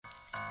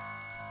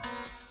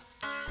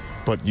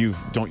But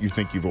don't you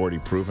think you've already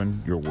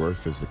proven your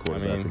worth as the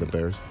quarterback of the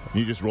Bears?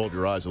 You just rolled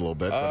your eyes a little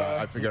bit, but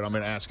I figured I'm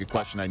going to ask a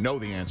question I know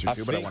the answer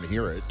to, but I want to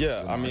hear it.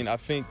 Yeah, I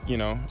think,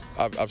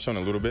 I've shown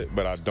a little bit,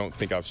 but I don't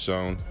think I've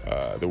shown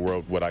the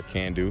world what I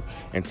can do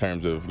in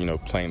terms of,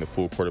 playing the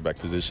full quarterback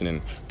position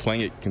and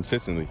playing it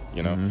consistently,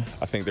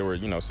 I think there were,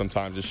 some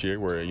times this year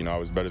where, I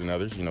was better than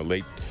others,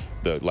 late.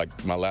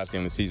 Like my last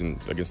game of the season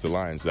against the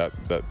Lions, that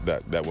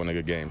wasn't a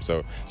good game.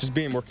 So just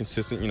being more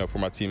consistent, for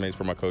my teammates,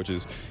 for my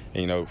coaches,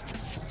 and,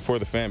 for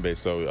the fan base.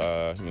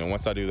 So,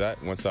 once I do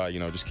that, once I,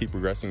 just keep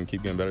progressing and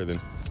keep getting better,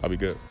 then I'll be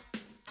good.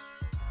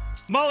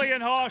 Mully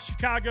and Haw,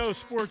 Chicago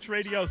Sports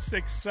Radio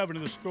 6-7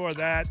 of the score.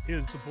 That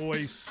is the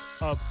voice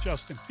of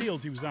Justin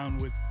Fields. He was on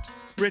with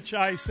Rich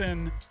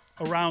Eisen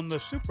around the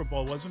Super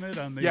Bowl, wasn't it?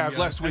 On the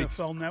last week.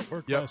 NFL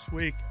Network last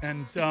week.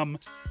 And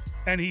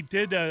he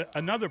did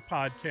another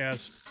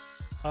podcast.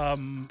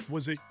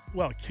 It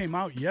came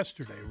out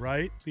yesterday,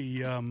 right?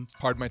 The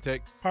Pardon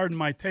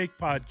My Take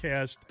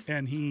podcast,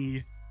 and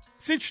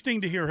it's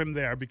interesting to hear him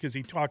there because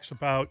he talks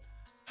about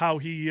how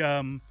he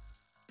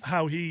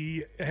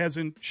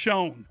hasn't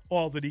shown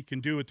all that he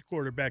can do at the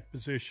quarterback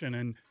position,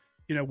 and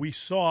we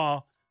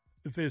saw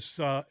this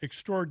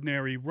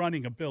extraordinary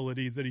running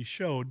ability that he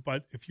showed,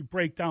 but if you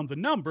break down the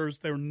numbers,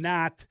 they're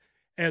not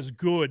as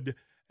good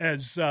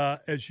as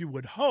you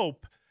would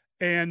hope.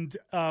 And,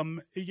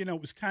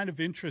 it was kind of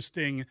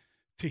interesting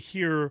to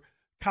hear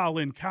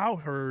Colin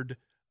Cowherd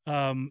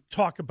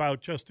talk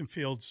about Justin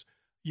Fields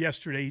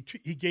yesterday.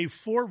 He gave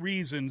 4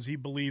 reasons he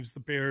believes the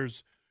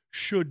Bears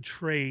should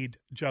trade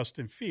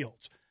Justin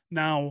Fields.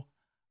 Now,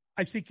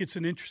 I think it's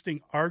an interesting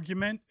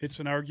argument.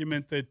 It's an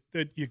argument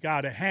that you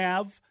got to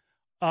have.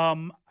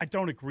 I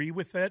don't agree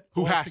with it.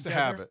 Who has to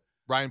have it?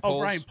 Ryan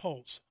Poles? Oh, Ryan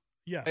Poles.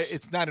 Yes.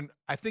 It's not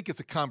I think it's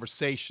a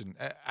conversation.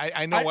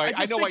 I know why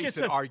you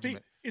said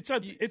argument. It's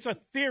a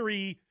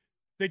theory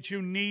that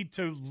you need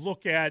to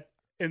look at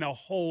in a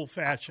whole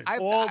fashion,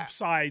 all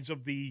sides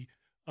of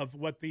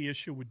what the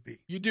issue would be.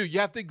 You do. You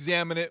have to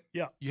examine it.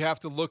 Yeah. You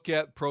have to look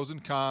at pros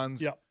and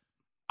cons. Yeah.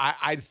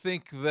 I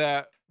think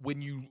that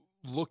when you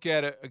look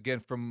at it, again,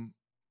 from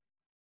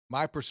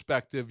my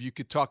perspective, you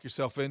could talk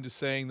yourself into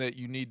saying that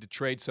you need to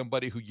trade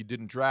somebody who you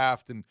didn't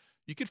draft, and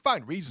you could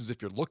find reasons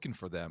if you're looking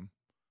for them.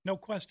 No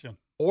question.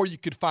 Or you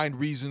could find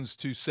reasons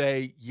to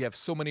say you have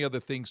so many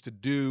other things to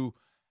do.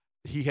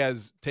 He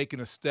has taken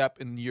a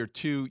step in year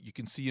 2. You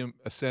can see him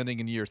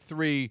ascending in year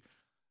 3.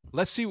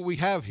 Let's see what we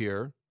have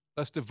here.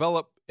 Let's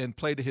develop and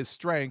play to his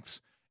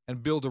strengths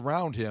and build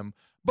around him.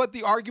 But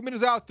the argument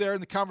is out there,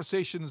 and the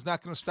conversation is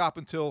not going to stop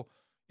until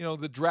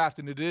the draft,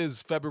 and it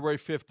is February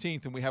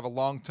 15th, and we have a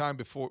long time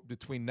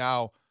between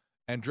now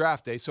and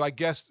draft day. So I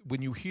guess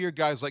when you hear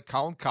guys like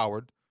Colin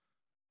Cowherd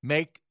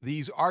make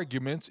these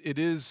arguments, it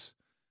is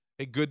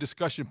a good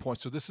discussion point.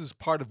 So this is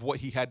part of what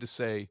he had to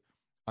say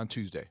on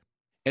Tuesday.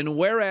 And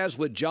whereas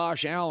with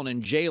Josh Allen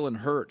and Jalen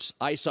Hurts,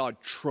 I saw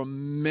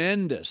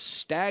tremendous,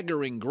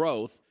 staggering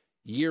growth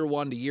year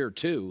 1 to year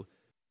 2,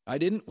 I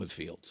didn't with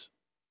Fields.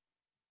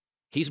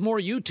 He's more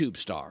YouTube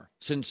star,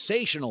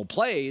 sensational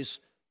plays,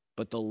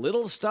 but the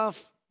little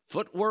stuff,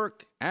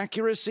 footwork,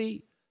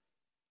 accuracy,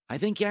 I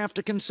think you have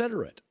to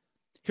consider it.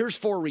 Here's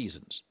 4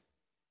 reasons.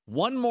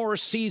 1 more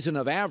season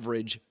of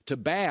average to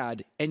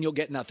bad, and you'll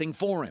get nothing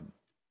for him.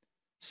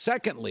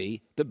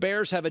 Secondly, the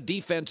Bears have a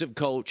defensive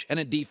coach and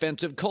a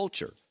defensive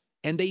culture,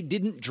 and they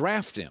didn't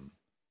draft him.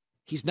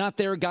 He's not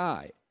their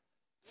guy.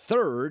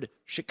 Third,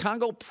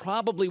 Chicago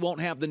probably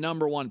won't have the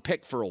number 1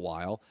 pick for a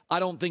while. I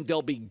don't think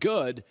they'll be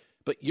good,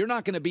 but you're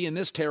not going to be in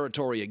this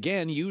territory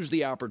again. Use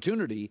the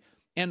opportunity.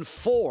 And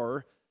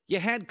 4, you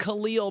had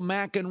Khalil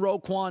Mack and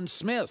Roquan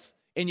Smith,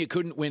 and you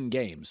couldn't win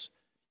games.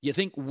 You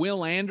think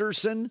Will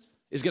Anderson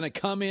is going to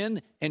come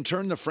in and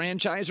turn the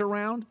franchise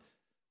around?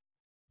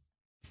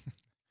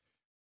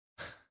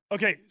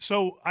 Okay,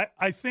 so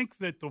I think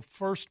that the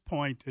first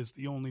point is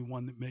the only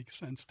one that makes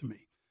sense to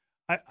me.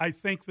 I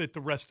think that the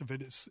rest of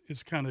it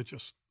is kind of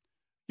just.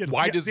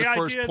 Why does the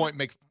first point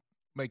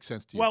make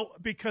sense to you? Well,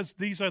 because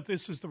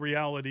this is the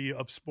reality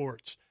of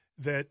sports,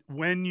 that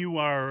when you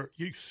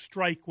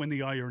strike when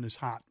the iron is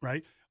hot,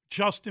 right?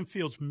 Justin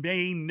Fields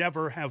may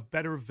never have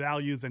better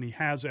value than he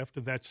has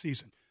after that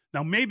season.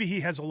 Now, maybe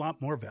he has a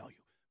lot more value.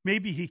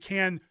 Maybe he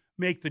can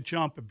make the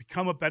jump and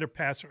become a better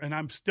passer, and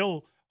I'm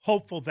still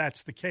hopeful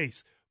that's the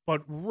case.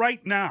 But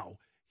right now,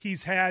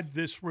 he's had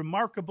this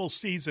remarkable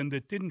season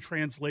that didn't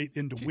translate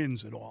into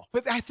wins at all.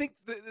 But I think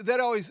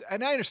that always,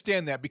 and I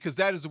understand that because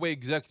that is the way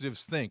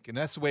executives think, and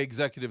that's the way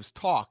executives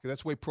talk, and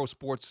that's the way pro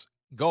sports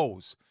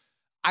goes.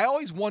 I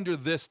always wonder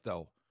this,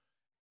 though.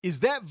 Is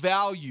that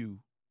value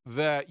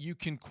that you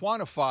can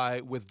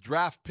quantify with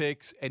draft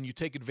picks and you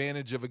take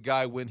advantage of a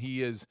guy when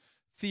he is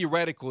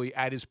theoretically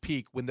at his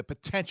peak, when the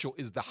potential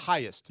is the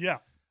highest? Yeah.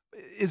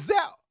 Is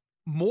that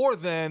more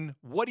than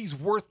what he's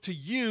worth to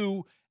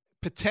you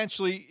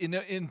potentially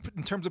in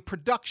terms of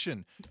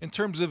production, in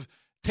terms of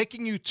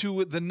taking you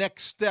to the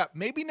next step?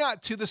 Maybe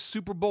not to the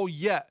Super Bowl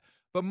yet,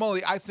 but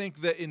Mully, I think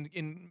that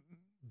in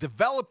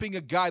developing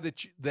a guy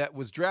that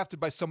was drafted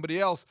by somebody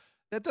else,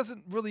 that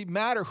doesn't really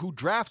matter who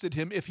drafted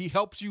him if he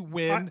helps you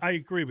win. I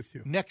agree with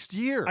you. Next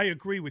year. I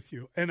agree with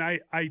you. And I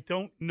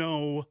don't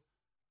know.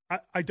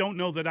 I don't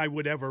know that I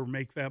would ever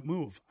make that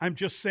move. I'm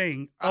just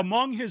saying,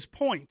 among his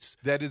points,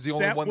 that is the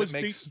only one that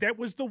makes that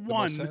was the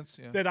one sense,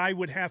 that I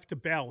would have to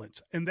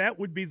balance, and that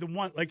would be the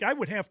one. Like, I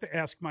would have to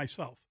ask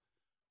myself,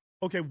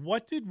 okay,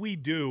 what did we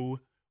do?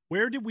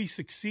 Where did we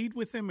succeed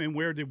with him, and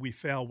where did we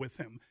fail with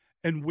him,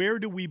 and where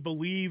do we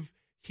believe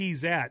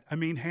he's at? I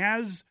mean,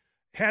 has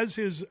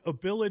his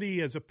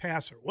ability as a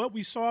passer? What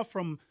we saw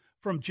from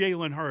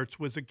Jalen Hurts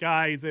was a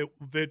guy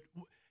that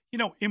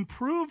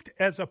improved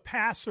as a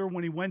passer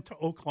when he went to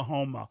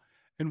Oklahoma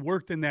and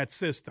worked in that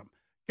system.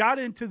 Got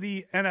into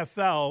the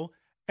NFL,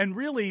 and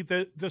really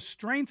the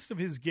strengths of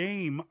his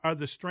game are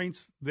the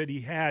strengths that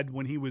he had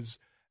when he was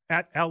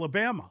at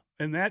Alabama,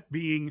 and that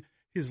being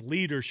his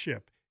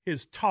leadership,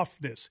 his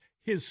toughness,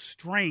 his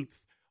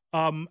strength.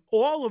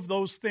 All of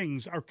those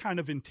things are kind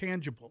of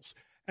intangibles.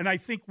 And I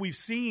think we've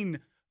seen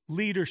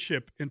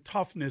leadership and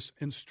toughness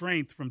and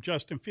strength from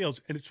Justin Fields,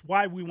 and it's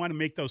why we want to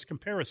make those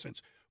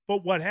comparisons.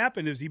 But what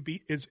happened is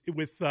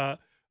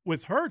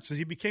with Hurts is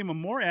he became a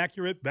more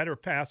accurate, better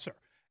passer,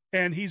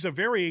 and he's a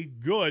very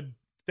good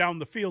down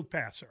the field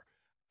passer.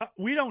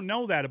 We don't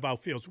know that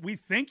about Fields. We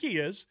think he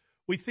is.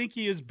 We think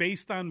he is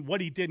based on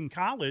what he did in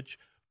college,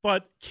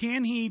 but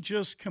can he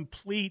just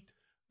complete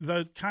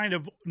the kind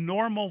of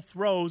normal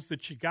throws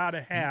that you got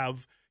to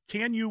have?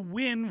 Can you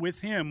win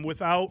with him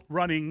without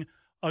running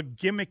a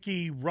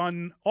gimmicky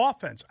run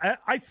offense?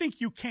 I think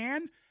you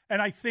can,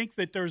 and I think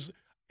that there's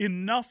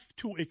enough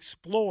to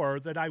explore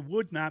that I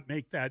would not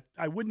make that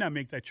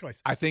choice.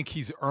 I think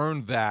he's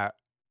earned that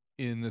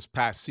in this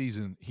past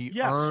season.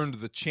 He earned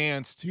the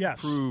chance to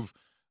prove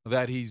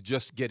that he's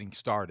just getting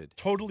started.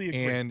 Totally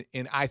agree.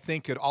 And I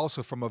think it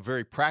also, from a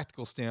very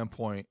practical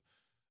standpoint,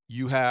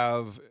 you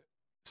have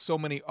so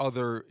many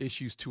other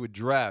issues to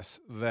address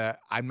that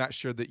I'm not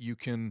sure that you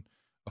can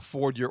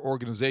afford your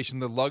organization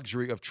the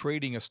luxury of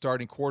trading a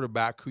starting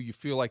quarterback who you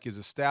feel like is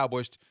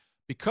established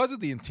because of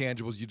the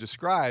intangibles you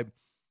described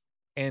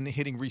and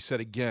hitting reset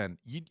again.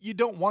 You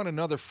don't want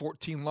another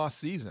 14-loss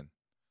season.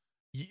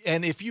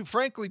 And if you,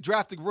 frankly,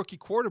 draft a rookie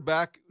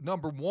quarterback,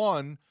 number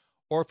one,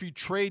 or if you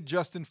trade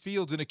Justin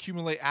Fields and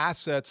accumulate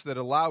assets that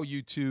allow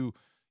you to,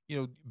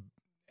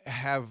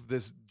 have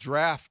this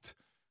draft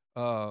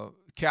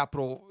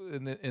capital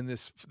in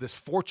this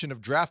fortune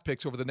of draft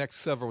picks over the next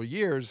several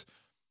years,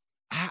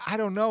 I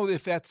don't know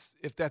if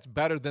that's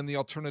better than the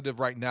alternative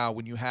right now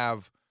when you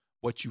have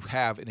what you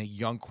have in a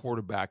young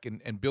quarterback,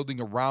 and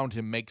building around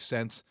him makes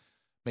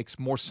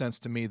more sense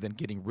to me than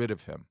getting rid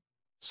of him.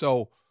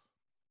 So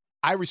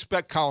I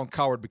respect Colin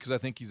Cowherd because I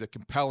think he's a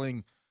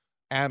compelling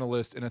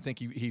analyst, and I think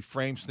he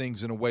frames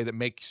things in a way that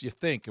makes you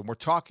think, and we're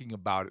talking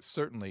about it,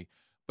 certainly.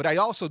 But I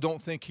also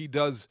don't think he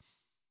does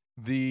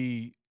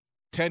the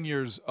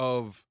tenures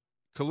of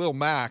Khalil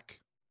Mack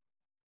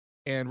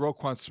and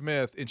Roquan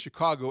Smith in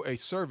Chicago a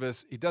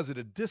service. He does it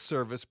a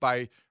disservice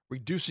by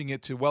reducing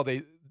it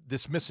to,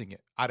 dismissing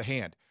it out of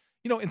hand.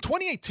 In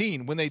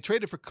 2018, when they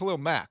traded for Khalil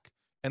Mack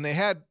and they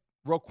had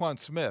Roquan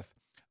Smith,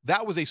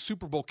 that was a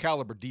Super Bowl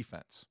caliber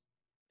defense.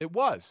 It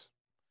was.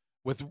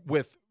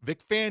 With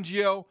Vic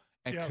Fangio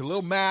and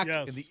Khalil Mack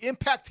and the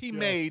impact he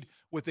made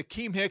with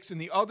Akeem Hicks and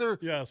the other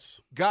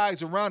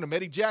guys around him.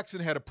 Eddie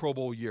Jackson had a Pro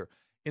Bowl year.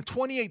 In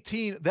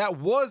 2018, that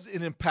was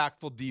an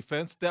impactful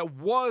defense. That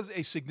was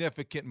a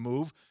significant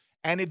move.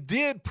 And it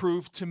did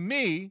prove to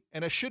me,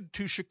 and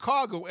to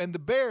Chicago and the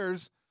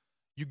Bears,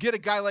 you get a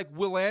guy like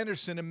Will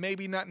Anderson, and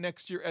maybe not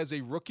next year as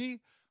a rookie,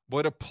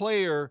 but a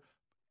player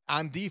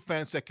on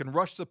defense that can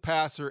rush the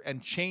passer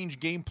and change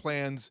game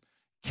plans,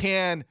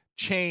 can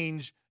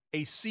change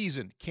a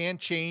season, can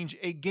change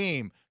a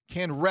game,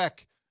 can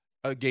wreck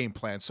a game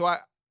plan. So I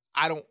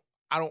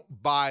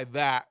don't buy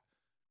that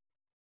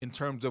in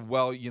terms of,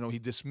 he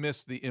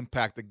dismissed the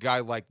impact a guy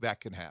like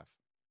that can have.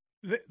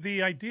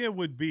 The idea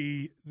would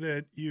be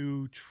that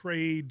you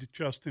trade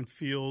Justin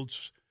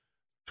Fields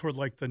toward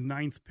like the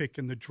 9th pick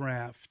in the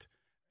draft,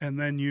 and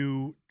then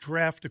you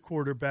draft a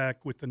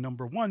quarterback with the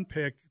number 1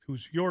 pick,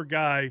 who's your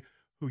guy,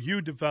 who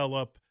you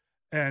develop,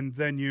 and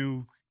then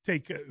you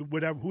take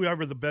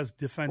whoever the best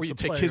defensive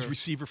player. Or you take his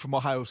receiver from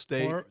Ohio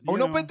State.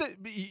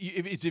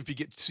 If you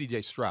get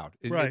C.J. Stroud.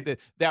 Right.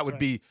 That would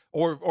be,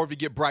 or if you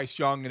get Bryce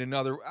Young and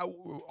another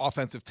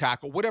offensive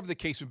tackle, whatever the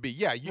case would be.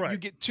 Yeah, you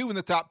get 2 in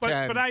the top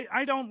 10. But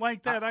I don't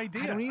like that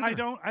idea. I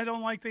don't either. I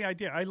don't like the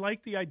idea. I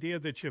like the idea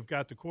that you've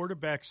got the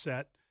quarterback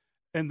set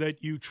and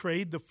that you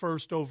trade the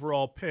first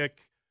overall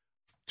pick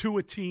to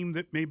a team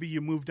that maybe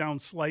you move down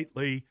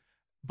slightly,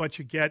 but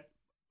you get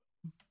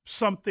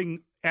something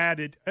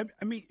added.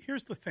 I mean,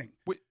 here's the thing.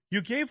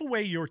 You gave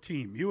away your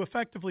team. You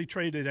effectively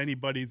traded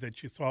anybody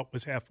that you thought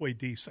was halfway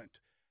decent.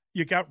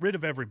 You got rid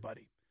of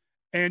everybody.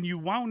 And you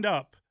wound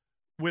up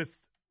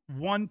with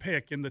 1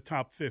 pick in the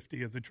top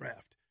 50 of the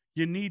draft.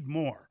 You need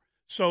more.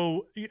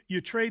 So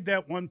you trade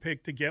that 1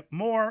 pick to get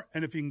more,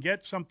 and if you can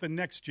get something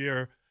next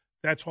year,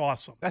 that's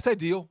awesome. That's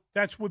ideal.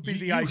 That would be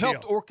the ideal. You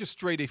helped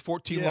orchestrate a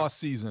 14-loss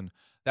season.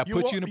 that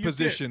puts you in a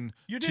position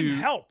You didn't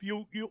help.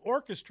 You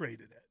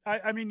orchestrated it.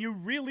 I mean, you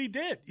really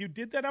did. You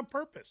did that on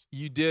purpose.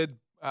 You did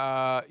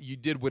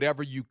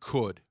whatever you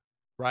could,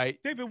 right?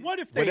 David, what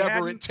if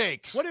whatever it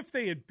takes? What if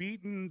they had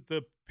beaten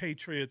the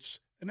Patriots,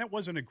 and that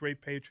wasn't a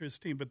great Patriots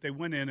team, but they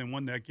went in and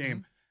won that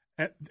game,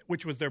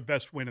 which was their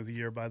best win of the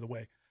year, by the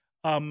way,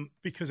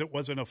 because it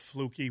wasn't a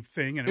fluky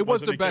thing, and it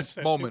was the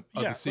best moment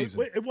of the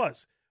season. It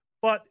was.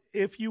 But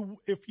if you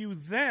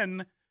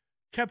then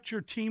kept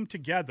your team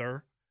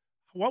together,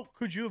 what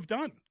could you have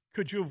done?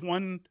 Could you have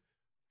won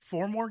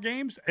 4 more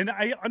games? And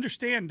I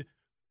understand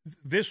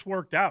this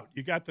worked out.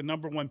 You got the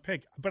number 1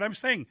 pick. But I'm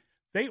saying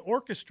they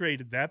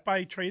orchestrated that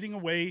by trading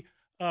away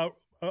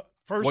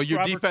first. Well, your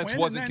Robert defense Quinn,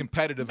 wasn't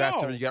competitive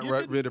after you got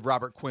rid of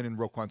Robert Quinn and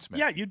Roquan Smith.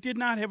 Yeah, you did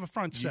not have a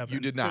front seven. You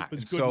did not. That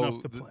was good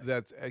enough to play.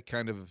 That's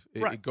kind of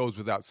right. It goes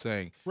without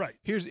saying. Right.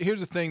 Here's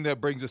the thing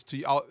that brings us to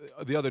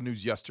the other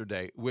news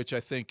yesterday, which I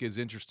think is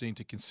interesting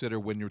to consider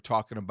when you're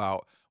talking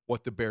about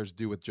what the Bears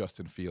do with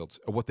Justin Fields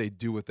or what they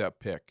do with that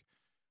pick.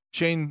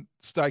 Shane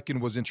Steichen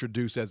was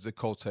introduced as the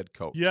Colts head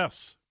coach.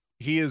 Yes.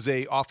 He is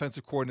a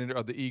offensive coordinator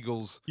of the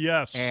Eagles.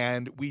 Yes.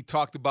 And we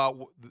talked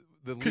about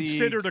the league.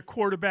 Considered a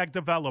quarterback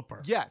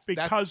developer. Yes.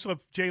 Because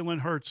of Jalen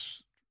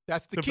Hurts'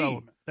 That's the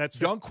development. key.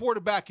 That's young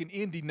quarterback in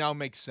Indy now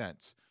makes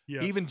sense.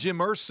 Yes. Even Jim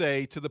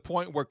Irsay, to the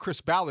point where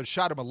Chris Ballard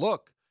shot him a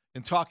look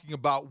in talking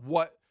about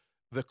what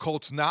the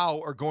Colts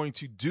now are going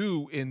to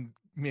do in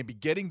maybe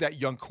getting that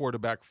young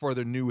quarterback for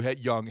their new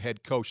young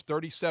head coach,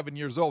 37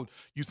 years old.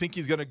 You think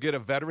he's going to get a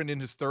veteran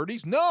in his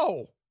 30s?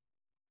 No.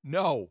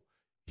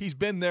 He's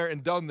been there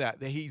and done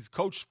that. He's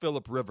coached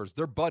Phillip Rivers.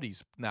 They're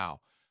buddies now.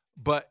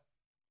 But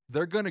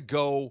they're going to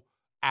go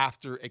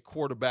after a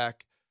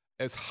quarterback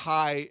as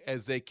high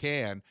as they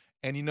can.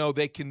 And,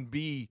 they can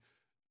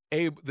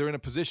they're in a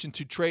position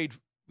to trade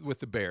with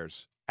the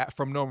Bears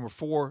from number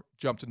 4,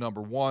 jump to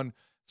number 1.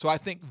 So I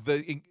think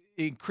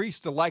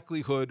increase the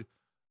likelihood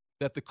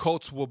that the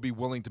Colts will be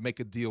willing to make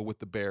a deal with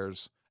the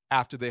Bears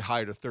after they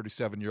hired a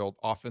 37-year-old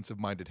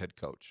offensive-minded head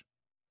coach.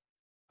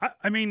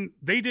 I mean,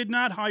 they did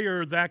not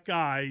hire that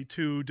guy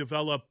to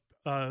develop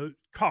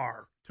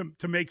Carr,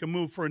 to make a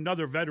move for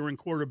another veteran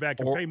quarterback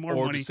and pay more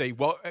money. Or to say,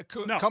 well,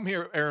 come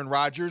here, Aaron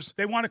Rodgers.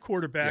 They want a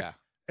quarterback.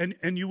 Yeah.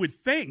 And you would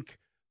think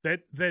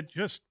that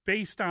just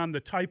based on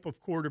the type of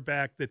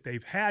quarterback that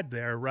they've had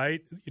there,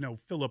 right?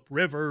 Phillip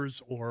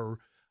Rivers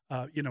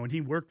and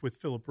he worked with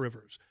Phillip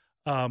Rivers.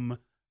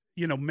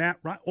 Matt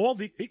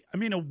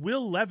Ryan, a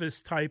Will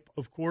Levis type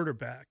of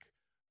quarterback,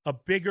 a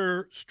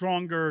bigger,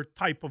 stronger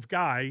type of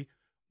guy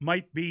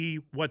might be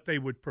what they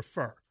would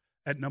prefer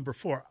at number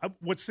 4.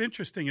 What's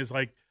interesting is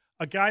like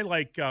a guy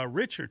like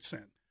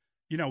Richardson,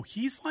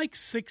 he's like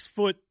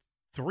 6'3",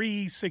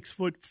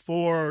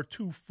 6'4",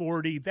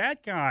 240.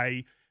 That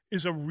guy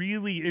is a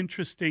really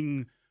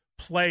interesting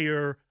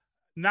player,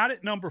 not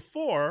at number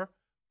 4,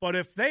 but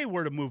if they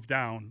were to move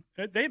down,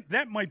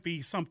 that might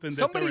be something that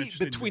somebody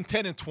between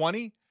 10 and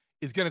 20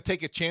 is going to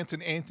take a chance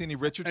in Anthony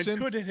Richardson.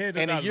 And could it hit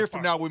and a year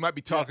from now, we might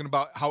be talking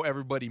about how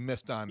everybody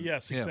missed on him.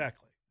 Yes,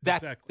 exactly.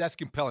 That's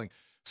compelling.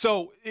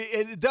 So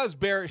it does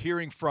bear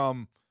hearing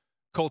from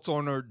Colts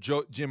owner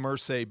Jim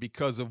Irsay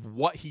because of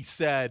what he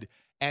said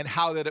and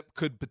how that it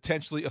could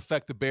potentially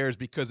affect the Bears,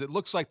 because it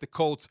looks like the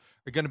Colts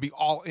are going to be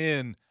all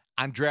in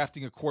on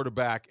drafting a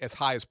quarterback as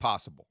high as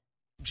possible.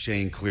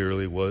 Shane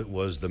clearly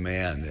was the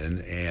man,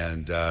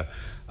 and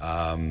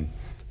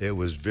it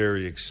was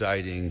very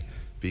exciting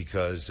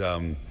because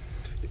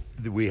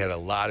we had a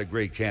lot of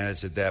great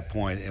candidates at that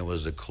point. It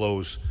was a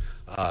close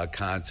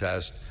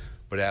contest.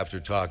 But after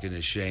talking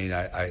to Shane,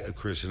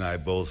 Chris and I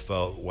both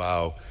felt,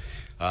 wow,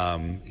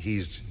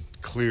 he's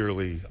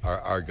clearly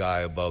our guy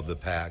above the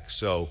pack.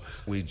 So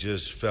we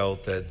just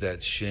felt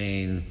that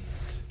Shane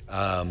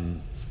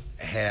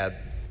had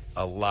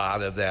a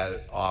lot of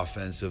that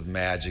offensive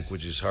magic,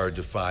 which is hard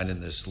to find in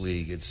this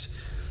league. It's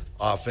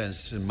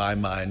offense, in my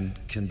mind,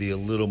 can be a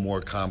little more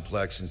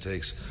complex and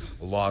takes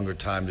a longer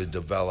time to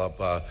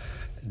develop.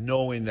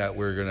 Knowing that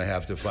we're going to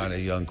have to find a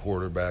young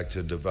quarterback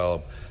to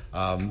develop,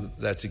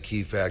 that's a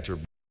key factor.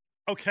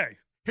 Okay.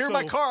 Here are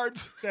my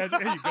cards. There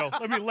you go.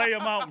 Let me lay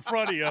them out in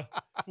front of you.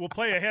 We'll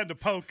play a hand of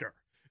poker.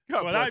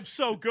 But I'm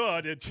so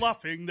good at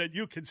bluffing that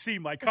you can see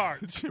my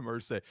cards. Jim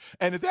Irsay.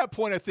 And at that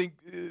point, I think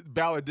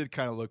Ballard did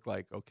kind of look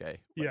like, okay.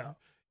 Yeah.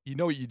 You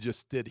know what you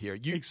just did here.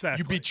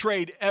 Exactly. You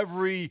betrayed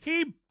every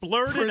He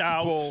blurted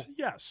out.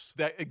 Yes.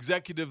 That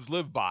executives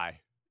live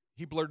by.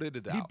 He blurted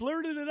it out. He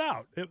blurted it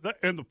out.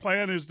 And the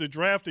plan is to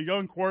draft a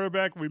young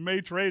quarterback. We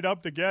may trade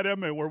up to get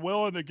him, and we're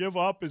willing to give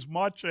up as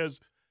much as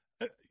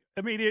 –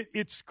 I mean,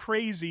 it's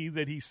crazy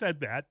that he said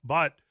that,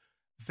 but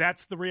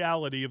that's the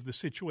reality of the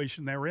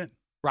situation they're in.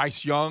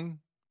 Bryce Young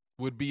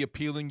would be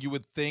appealing, you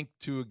would think,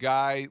 to a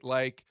guy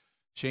like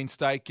Shane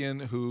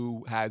Steichen,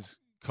 who has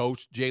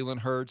coached Jalen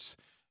Hurts.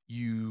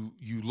 You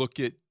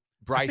look at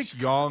Bryce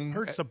Young.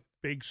 Hurts a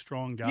big,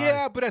 strong guy.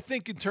 Yeah, but I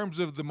think in terms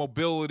of the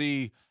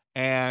mobility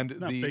and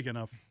not big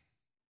enough.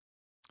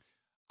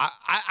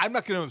 I'm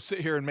not going to sit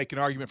here and make an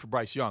argument for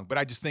Bryce Young, but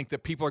I just think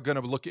that people are going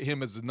to look at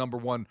him as the number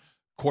 1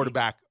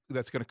 quarterback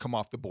that's going to come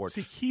off the board.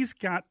 See, he's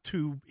got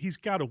to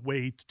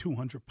weigh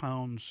 200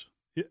 pounds.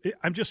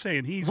 I'm just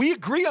saying we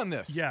agree on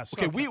this. Yes.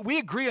 Okay. We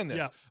agree on this.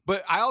 Yeah.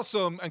 But I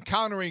also am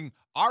encountering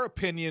our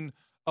opinion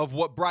of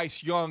what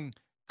Bryce Young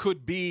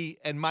could be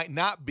and might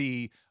not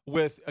be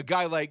with a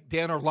guy like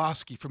Dan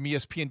Orlovsky from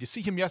ESPN. Did you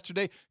see him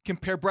yesterday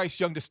compare Bryce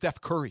Young to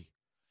Steph Curry?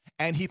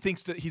 And he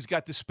thinks that he's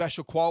got this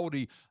special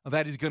quality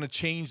that he's going to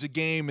change the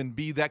game and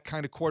be that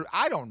kind of quarterback.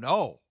 I don't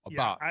know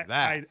about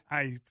that.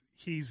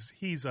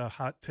 He's a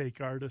hot take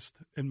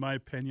artist, in my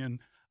opinion.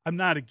 I'm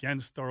not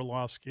against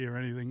Orlovsky or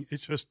anything.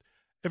 It's just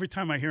every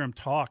time I hear him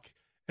talk,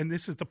 and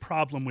this is the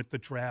problem with the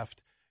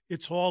draft,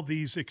 it's all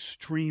these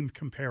extreme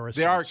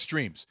comparisons. They are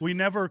extremes. We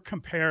never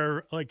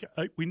compare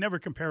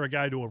a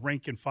guy to a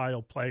rank and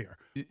file player,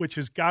 which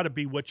has got to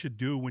be what you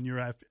do when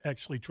you're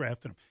actually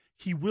drafting him.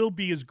 He will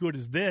be as good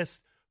as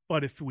this,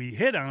 but if we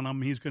hit on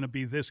him, he's going to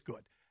be this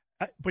good.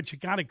 But you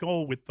got to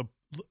go with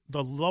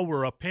the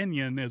lower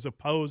opinion as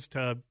opposed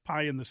to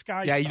pie in the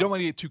sky. Yeah, stuff. You don't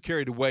want to get too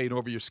carried away and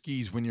over your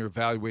skis when you're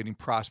evaluating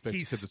prospects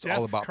because it's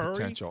all about Curry.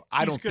 potential.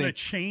 He's going to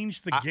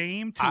change the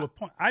game to a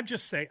point. I'm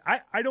just saying,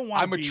 I don't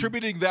want. I'm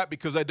attributing that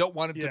because I don't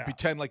want him to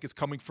pretend like it's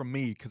coming from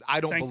me because I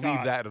don't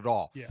believe that at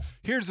all. Yeah.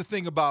 Here's the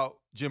thing about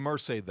Jim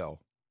Irsay, though.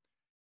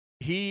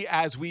 He,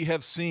 as we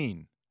have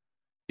seen,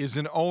 is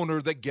an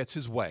owner that gets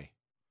his way.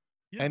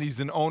 Yeah. And he's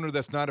an owner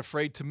that's not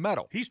afraid to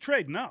meddle. He's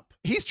trading up.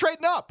 He's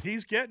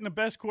getting the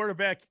best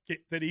quarterback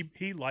that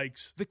he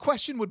likes. The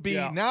question would be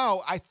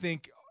now, I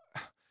think.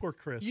 Poor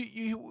Chris.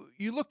 You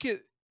look at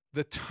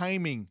the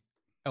timing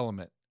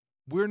element.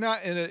 We're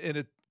not in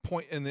a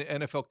point in the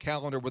NFL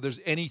calendar where there's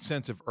any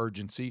sense of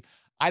urgency.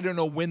 I don't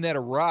know when that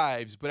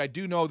arrives, but I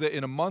do know that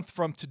in a month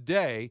from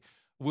today,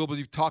 we'll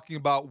be talking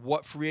about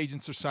what free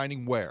agents are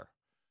signing where.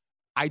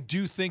 I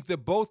do think that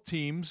both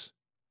teams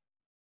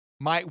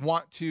might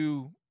want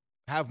to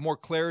have more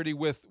clarity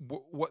with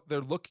what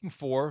they're looking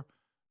for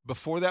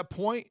before that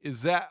point.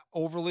 Is that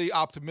overly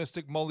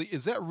optimistic, Mully?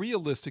 Is that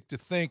realistic to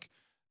think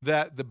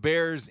that the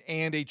Bears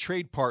and a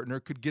trade partner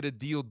could get a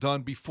deal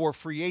done before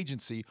free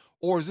agency?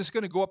 Or is this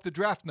going to go up to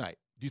draft night?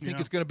 Do you think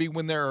it's going to be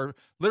when they're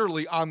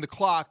literally on the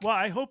clock? Well,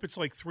 I hope it's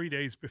like 3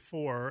 days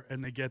before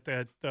and they get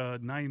that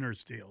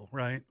Niners deal,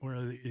 right,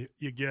 where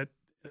you get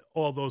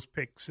all those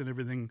picks and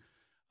everything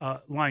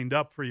lined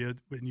up for you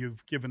when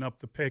you've given up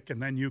the pick,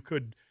 and then you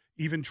could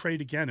even trade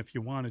again if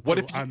you wanted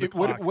to.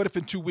 What if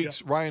in 2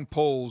 weeks Ryan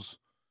Poles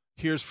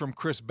hears from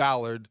Chris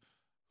Ballard,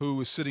 who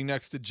is sitting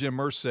next to Jim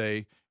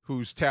Irsay,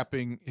 who's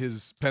tapping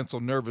his pencil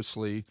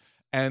nervously,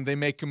 and they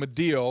make him a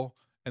deal,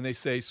 and they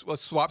say,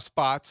 let's swap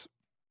spots.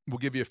 We'll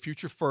give you a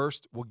future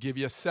first. We'll give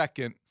you a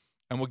second,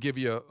 and we'll give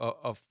you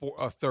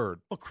a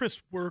third. Well,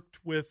 Chris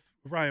worked with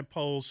Ryan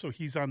Poles, so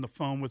he's on the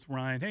phone with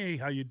Ryan. Hey,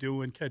 how you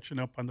doing? Catching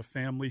up on the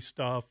family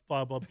stuff,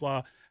 blah, blah,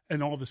 blah.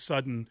 And all of a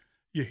sudden,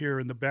 you hear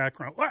in the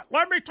background,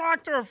 let me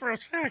talk to her for a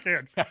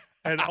second.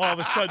 And all of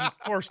a sudden,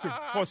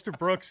 Foster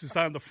Brooks is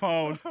on the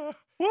phone.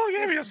 We'll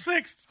give you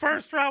 6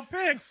 first-round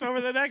picks over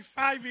the next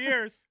 5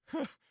 years.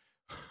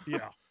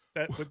 Yeah,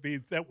 that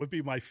would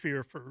be my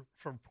fear for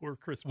poor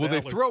Chris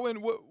Ballard.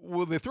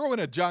 Will they throw in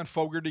a John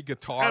Fogerty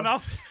guitar? And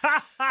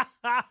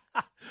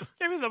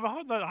give me the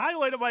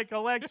highlight of my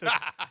collection.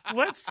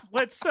 Let's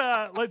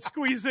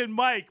squeeze in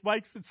Mike.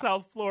 Mike's in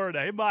South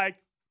Florida. Hey, Mike.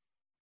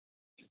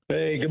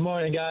 Hey, good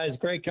morning, guys.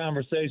 Great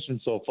conversation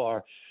so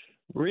far.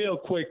 Real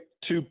quick,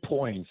 2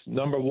 points.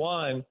 Number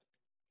one,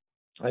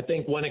 I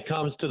think when it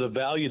comes to the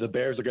value the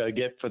Bears are going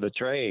to get for the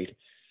trade,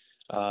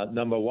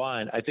 number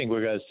one, I think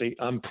we're going to see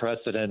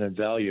unprecedented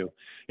value.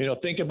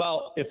 Think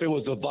about if it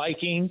was the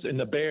Vikings and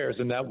the Bears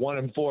in that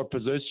 1-4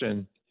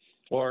 position,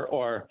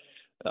 or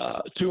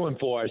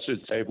 2-4, I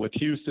should say, with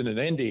Houston and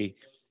Indy,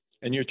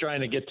 and you're trying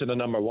to get to the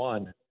number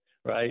one,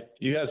 right?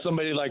 You have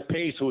somebody like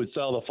Pace who would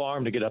sell the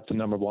farm to get up to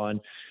number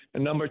one.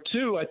 And number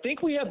two, I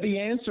think we have the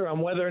answer on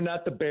whether or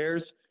not the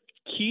Bears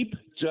keep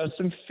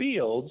Justin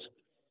Fields.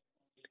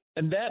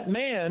 And that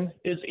man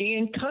is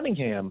Ian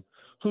Cunningham,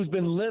 who's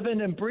been living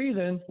and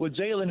breathing with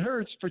Jalen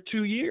Hurts for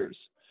 2 years.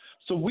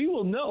 So we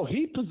will know.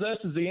 He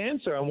possesses the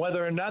answer on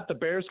whether or not the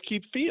Bears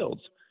keep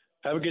Fields.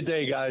 Have a good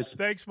day, guys.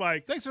 Thanks,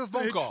 Mike. Thanks for the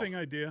phone call. Interesting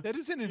idea. That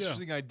is an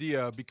interesting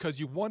idea because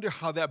you wonder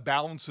how that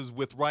balances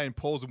with Ryan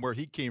Poles and where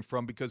he came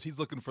from because he's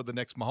looking for the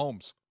next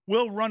Mahomes.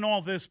 We'll run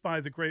all this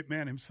by the great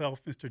man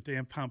himself, Mr.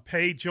 Dan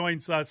Pompei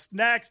joins us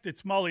next.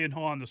 It's Mully and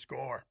Haw on The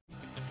Score.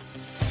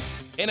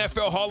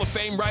 NFL Hall of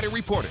Fame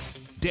writer-reporter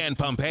Dan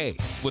Pompei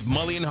with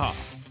Mully and Haw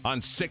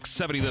on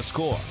 670 The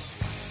Score.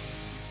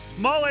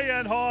 Mully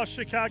and Haw,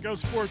 Chicago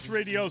Sports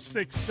Radio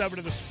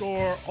 670 The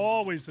Score.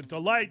 Always a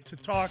delight to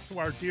talk to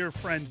our dear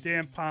friend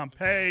Dan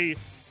Pompei,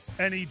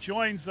 and he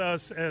joins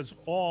us as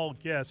all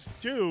guests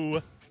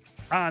do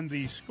on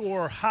the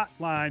Score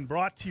Hotline,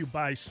 brought to you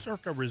by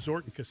Circa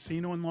Resort and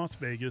Casino in Las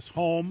Vegas,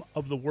 home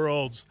of the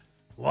world's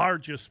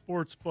largest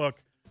sports book.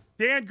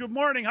 Dan, good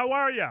morning. How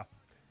are you?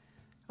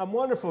 I'm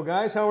wonderful,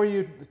 guys. How are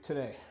you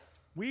today?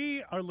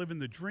 We are living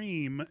the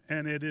dream,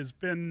 and it has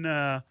been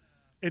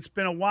it's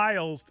been a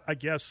while, I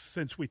guess,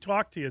 since we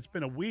talked to you. It's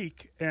been a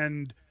week,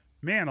 and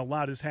man, a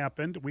lot has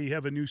happened. We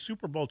have a new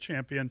Super Bowl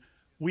champion.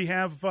 We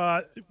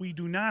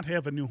do not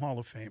have a new Hall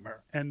of Famer.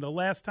 And the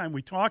last time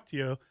we talked to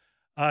you,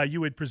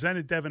 you had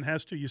presented Devin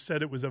Hester. You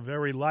said it was a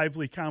very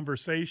lively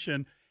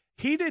conversation.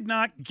 He did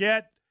not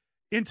get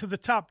into the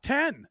top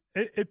 10.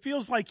 It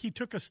feels like he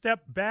took a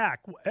step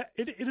back.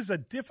 It is a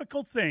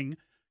difficult thing,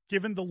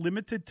 given the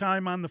limited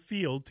time on the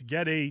field, to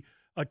get a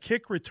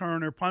kick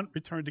return or punt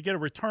return, to get a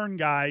return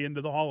guy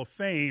into the Hall of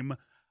Fame.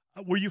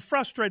 Were you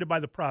frustrated by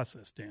the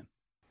process, Dan?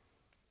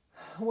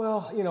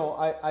 Well,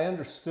 I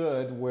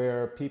understood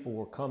where people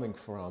were coming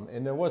from,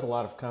 and there was a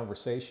lot of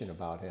conversation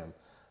about him.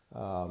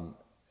 I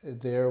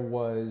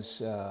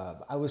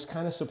was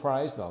kind of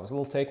surprised, though. I was a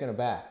little taken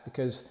aback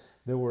because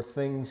there were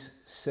things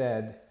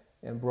said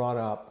and brought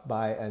up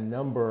by a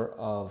number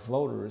of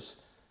voters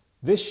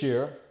this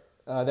year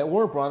that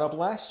weren't brought up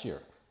last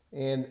year.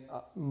 And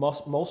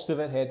most of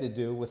it had to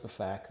do with the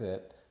fact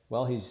that,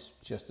 well, he's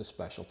just a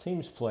special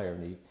teams player,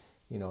 and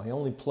he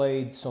only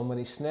played so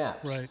many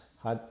snaps. Right.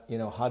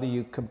 How do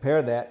you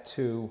compare that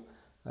to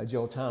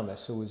Joe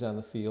Thomas, who was on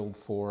the field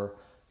for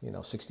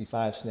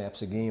 65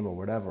 snaps a game or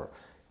whatever?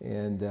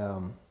 And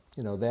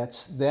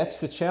that's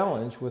the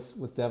challenge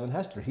with Devin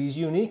Hester. He's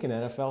unique in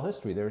NFL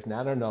history. There's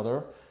not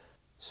another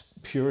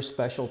pure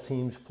special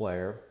teams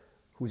player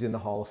who's in the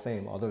Hall of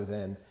Fame other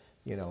than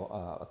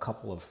a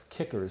couple of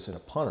kickers and a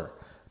punter.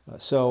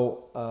 That's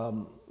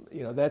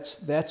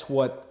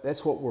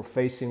what we're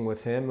facing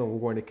with him, and we're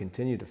going to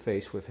continue to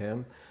face with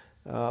him.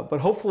 But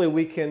hopefully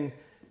we can,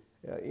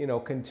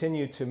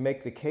 continue to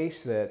make the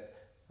case that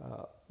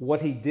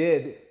what he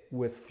did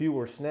with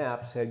fewer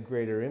snaps had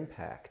greater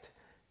impact.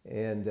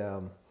 And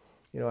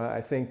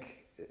I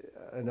think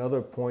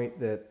another point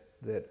that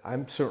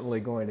I'm certainly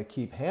going to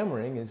keep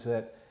hammering is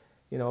that,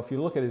 if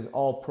you look at his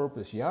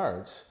all-purpose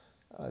yards,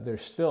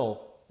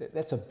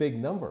 that's a big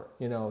number.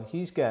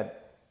 He's got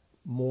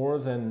more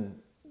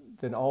than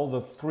all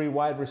the 3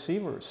 wide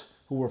receivers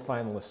who were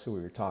finalists who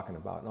we were talking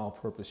about in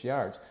all-purpose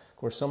yards. Of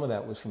course, some of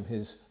that was from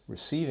his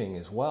receiving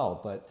as well.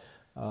 But,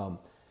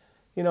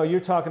 you're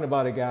talking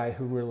about a guy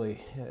who really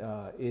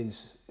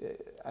is,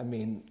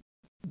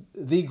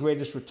 the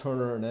greatest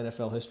returner in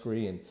NFL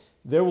history, and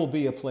there will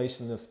be a place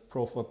in the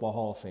Pro Football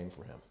Hall of Fame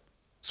for him.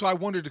 So I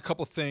wondered a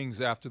couple things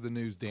after the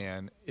news,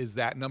 Dan. Is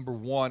that, number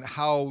one,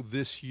 how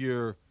this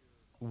year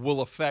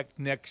will affect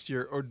next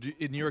year, or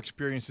in your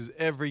experience, is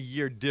every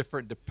year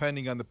different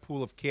depending on the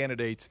pool of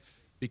candidates?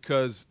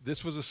 Because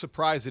this was a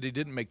surprise that he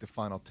didn't make the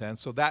final 10.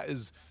 So that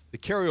is the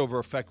carryover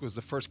effect was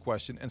the first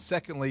question. And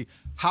secondly,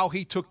 how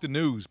he took the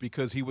news,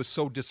 because he was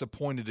so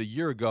disappointed a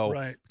year ago,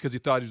 right, because he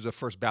thought he was a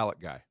first ballot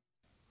guy.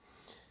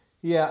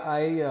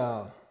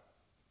 Yeah,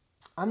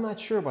 I'm not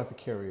sure about the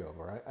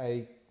carryover.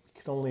 I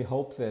can only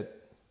hope that,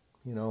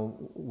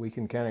 we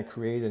can kind of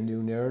create a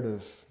new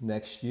narrative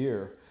next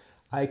year.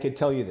 I could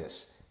tell you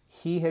this.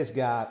 He has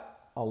got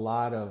a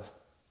lot of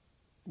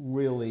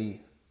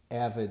really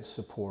avid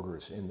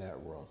supporters in that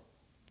room.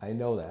 I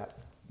know that.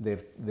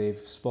 They've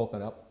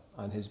spoken up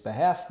on his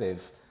behalf.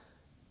 They've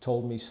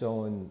told me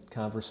so in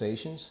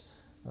conversations.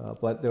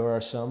 But there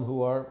are some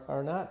who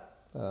are not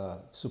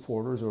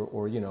supporters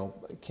or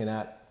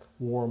cannot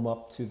warm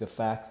up to the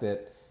fact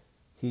that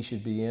he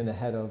should be in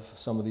ahead of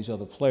some of these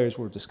other players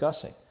we're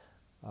discussing.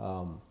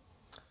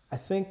 I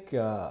think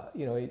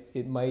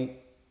it might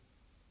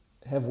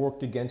have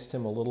worked against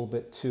him a little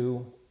bit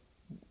too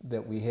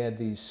that we had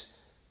these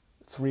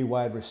 3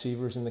 wide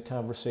receivers in the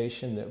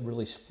conversation that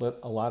really split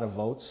a lot of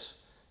votes.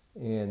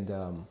 And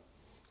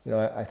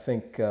I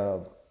think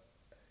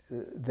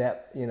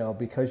that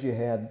because you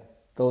had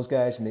those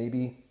guys,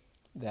 maybe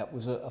that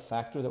was a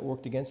factor that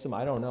worked against him.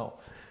 I don't know.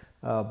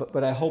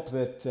 But I hope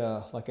that,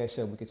 like I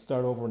said, we could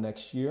start over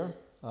next year.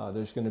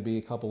 There's going to be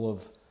a couple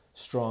of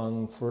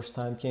strong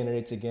first-time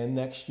candidates again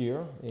next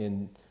year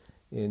in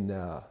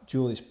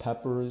Julius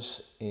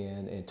Peppers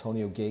and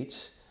Antonio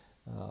Gates.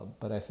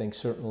 But I think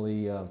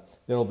certainly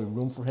there'll be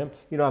room for him.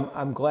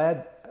 I'm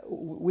glad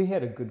we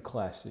had a good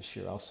class this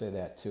year. I'll say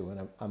that too.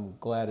 And I'm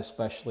glad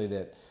especially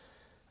that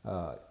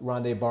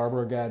Rondé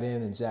Barber got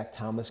in and Zach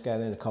Thomas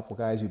got in, a couple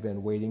guys who've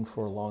been waiting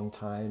for a long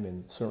time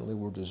and certainly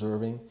were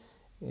deserving.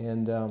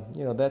 And,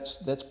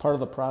 that's part of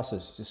the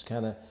process, just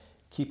kind of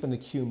keeping the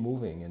queue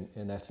moving.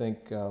 And I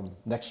think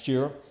next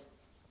year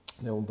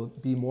there will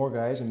be more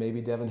guys, and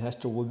maybe Devin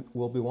Hester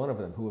will be one of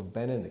them, who have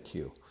been in the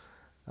queue.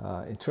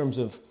 In terms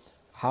of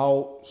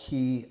how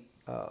he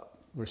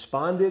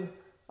responded,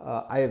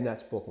 I have not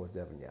spoken with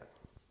Devin yet.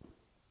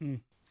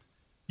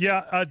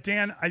 Yeah,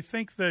 Dan, I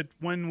think that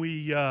when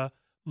we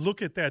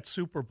look at that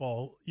Super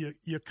Bowl,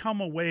 you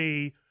come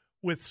away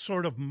with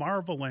sort of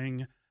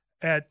marveling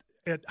at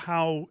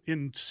how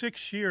in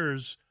 6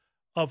 years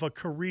of a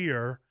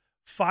career,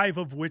 5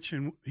 of which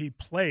he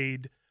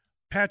played,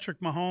 Patrick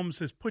Mahomes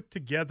has put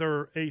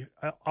together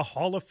a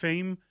Hall of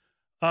Fame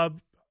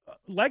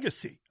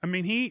legacy. I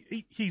mean,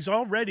 he's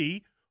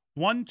already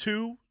won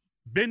 2,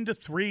 been to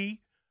 3,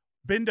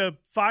 been to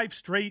 5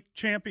 straight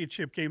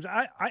championship games.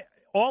 I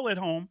all at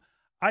home.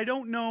 I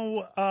don't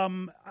know,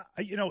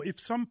 if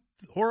some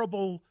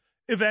horrible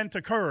event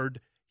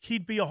occurred,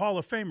 he'd be a Hall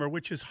of Famer,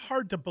 which is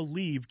hard to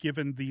believe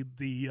given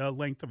the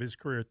length of his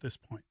career at this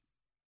point.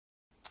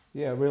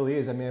 Yeah, it really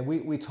is. I mean,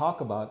 we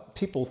talk about,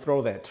 people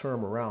throw that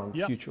term around,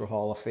 Yep. future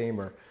Hall of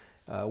Famer,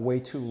 way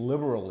too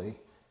liberally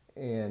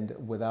and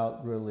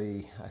without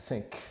really, I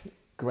think,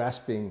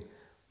 grasping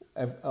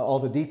all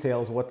the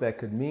details of what that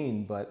could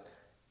mean. But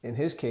in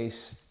his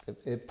case,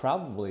 it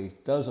probably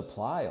does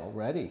apply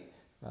already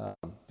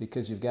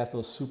because you've got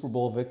those Super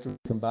Bowl victories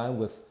combined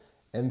with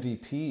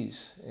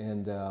MVPs,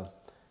 and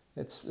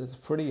it's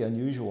pretty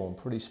unusual and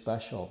pretty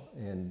special.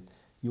 And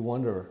you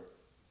wonder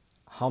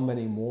how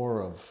many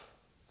more of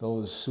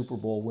those Super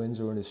Bowl wins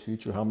are in his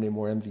future, how many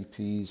more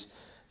MVPs,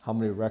 how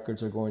many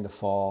records are going to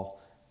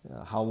fall,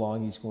 how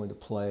long he's going to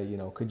play. You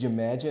know, could you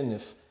imagine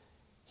if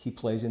he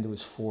plays into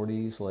his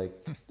 40s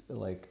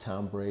like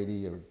Tom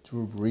Brady or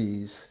Drew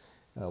Brees,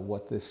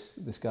 what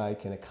this guy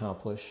can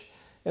accomplish?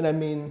 And I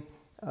mean,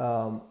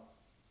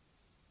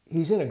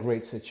 he's in a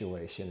great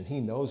situation, and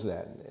he knows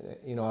that.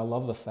 You know, I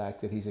love the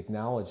fact that he's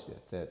acknowledged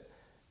it, that,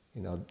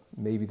 you know,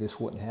 maybe this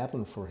wouldn't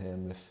happen for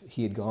him if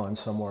he had gone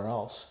somewhere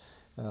else.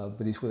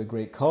 But he's with a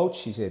great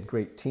coach. He's had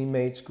great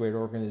teammates, great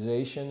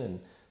organization, and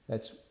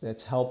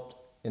that's helped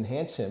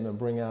enhance him and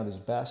bring out his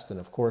best. And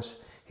of course,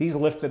 he's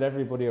lifted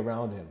everybody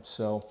around him.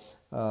 So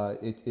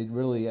it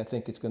really, I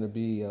think it's going to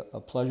be a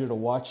pleasure to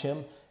watch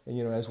him. And,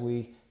 you know, as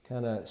we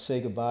kind of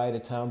say goodbye to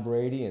Tom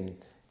Brady and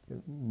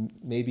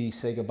maybe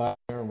say goodbye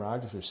to Aaron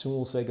Rodgers, or soon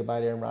we'll say goodbye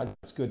to Aaron Rodgers,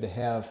 it's good to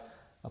have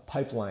a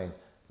pipeline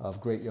of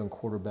great young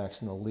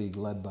quarterbacks in the league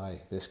led by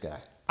this guy.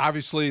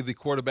 Obviously, the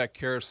quarterback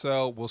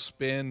carousel will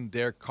spin.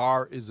 Derek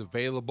Carr is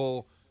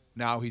available.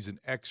 Now he's an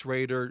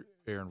ex-Raider.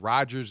 Aaron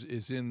Rodgers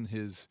is in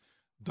his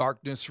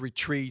darkness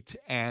retreat,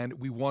 and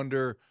we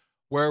wonder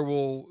where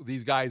will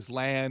these guys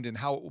land and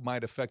how it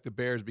might affect the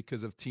Bears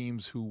because of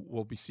teams who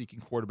will be seeking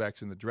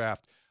quarterbacks in the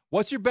draft.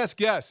 What's your best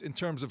guess in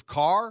terms of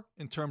Carr,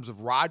 in terms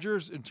of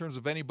Rodgers, in terms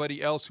of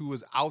anybody else who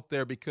is out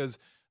there? Because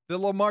the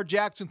Lamar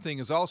Jackson thing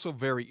is also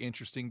very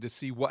interesting to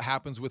see what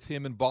happens with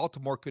him in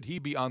Baltimore. Could he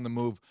be on the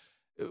move?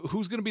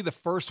 Who's going to be the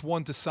first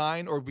one to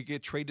sign or be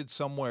get traded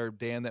somewhere,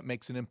 Dan, that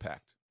makes an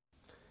impact?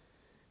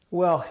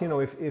 Well, you know,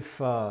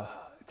 if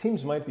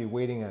teams might be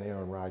waiting on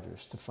Aaron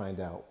Rodgers to find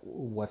out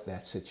what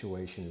that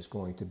situation is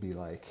going to be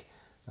like,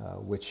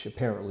 which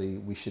apparently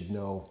we should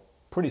know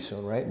pretty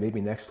soon, right?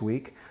 Maybe next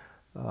week.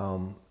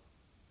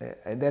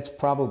 And that's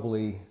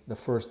probably the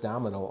first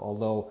domino,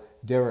 although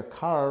Derek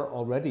Carr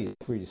already is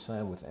free to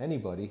sign with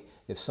anybody.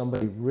 If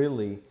somebody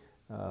really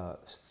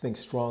thinks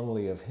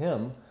strongly of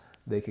him,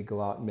 they could go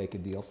out and make a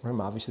deal for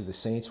him. Obviously, the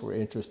Saints were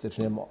interested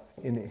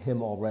in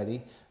him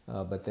already,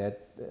 but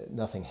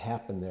nothing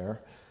happened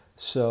there.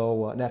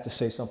 So, not to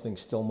say something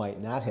still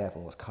might not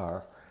happen with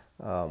Carr.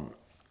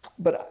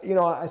 But, you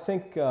know, I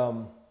think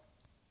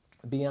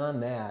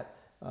beyond that,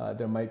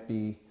 there might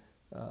be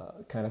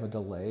kind of a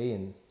delay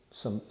and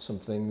some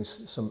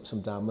things,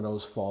 some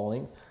dominoes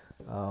falling.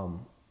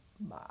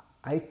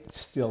 I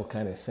still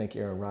kind of think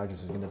Aaron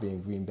Rodgers is going to be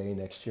in Green Bay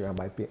next year. I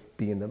might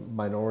be in the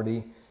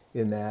minority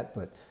in that,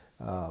 but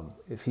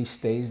if he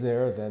stays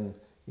there, then,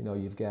 you know,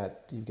 you've got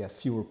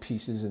fewer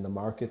pieces in the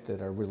market that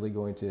are really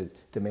going to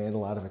demand a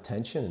lot of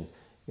attention. And,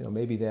 you know,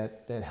 maybe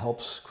that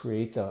helps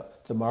create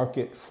the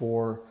market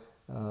for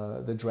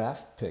the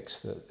draft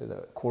picks,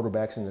 the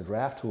quarterbacks in the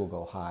draft who will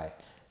go high.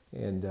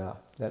 And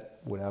that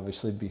would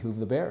obviously behoove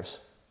the Bears.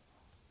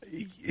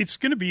 It's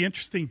going to be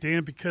interesting,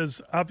 Dan,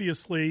 because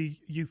obviously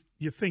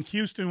you think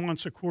Houston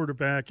wants a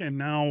quarterback, and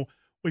now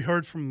we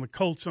heard from the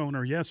Colts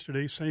owner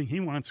yesterday saying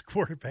he wants a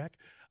quarterback.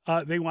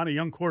 They want a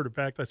young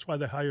quarterback. That's why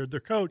they hired their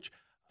coach.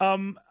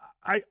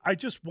 I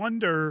just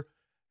wonder,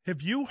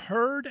 have you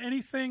heard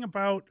anything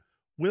about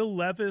Will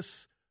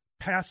Levis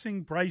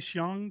passing Bryce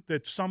Young,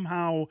 that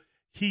somehow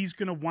he's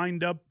going to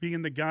wind up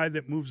being the guy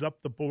that moves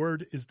up the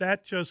board? Is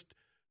that just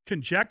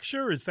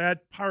conjecture? Is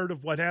that part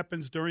of what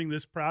happens during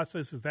this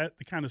process? Is that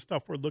the kind of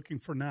stuff we're looking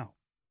for now?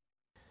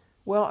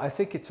 Well, I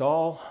think it's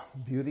all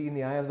beauty in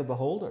the eye of the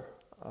beholder.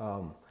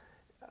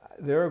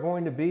 There are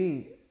going to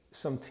be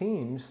some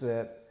teams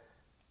that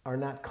are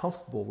not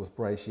comfortable with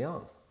Bryce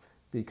Young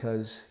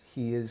because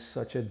he is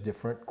such a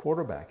different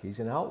quarterback. He's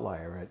an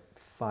outlier at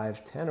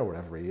 5'10" or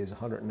whatever he is,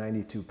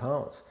 192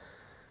 pounds.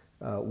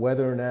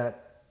 Whether or not,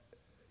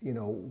 you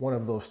know, one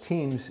of those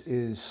teams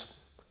is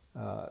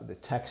the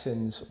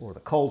Texans or the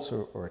Colts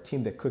or a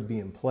team that could be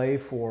in play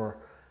for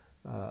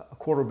a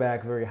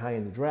quarterback very high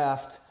in the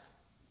draft,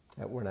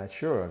 that we're not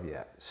sure of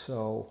yet.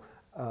 So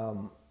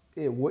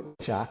it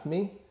wouldn't shock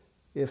me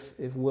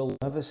if Will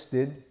Levis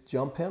did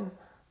jump him.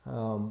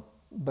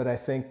 But I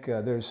think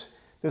there's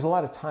a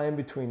lot of time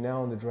between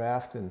now and the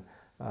draft, and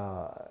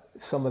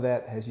some of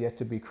that has yet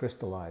to be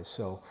crystallized.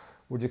 So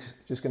we're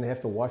just going to have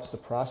to watch the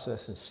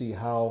process and see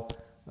how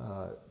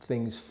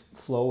things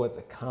flow at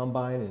the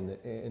combine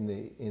and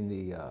in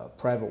the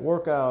private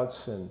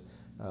workouts, and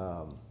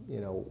you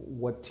know,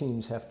 what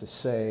teams have to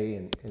say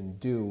and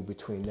do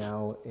between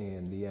now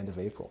and the end of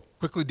April.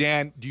 Quickly,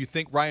 Dan, do you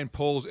think Ryan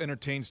Poles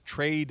entertains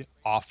trade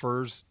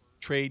offers,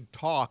 trade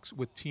talks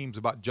with teams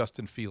about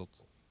Justin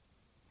Fields?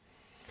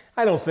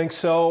 I don't think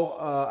so.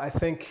 I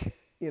think,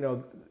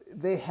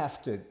 they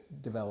have to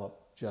develop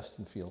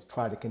Justin Fields,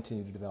 try to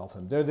continue to develop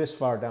him. They're this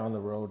far down the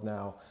road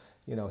now.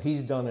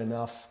 He's done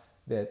enough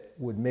that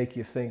would make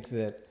you think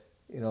that,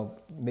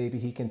 maybe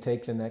he can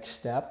take the next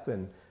step.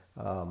 And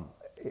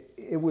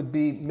it'd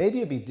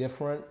be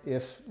different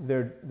if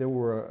there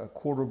were a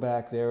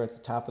quarterback there at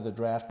the top of the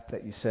draft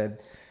that you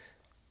said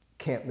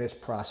can't miss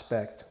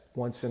prospect,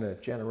 once in a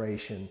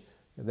generation.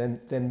 Then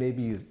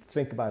maybe you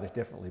think about it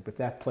differently. But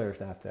that player's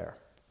not there.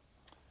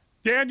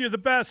 Dan, you're the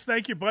best.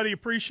 Thank you, buddy.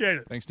 Appreciate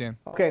it. Thanks, Dan.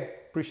 Okay.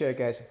 Appreciate it,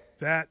 guys.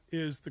 That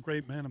is the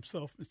great man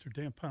himself, Mr.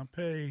 Dan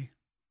Pompei.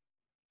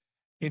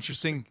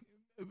 Interesting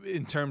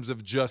in terms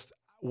of just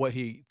what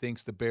he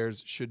thinks the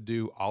Bears should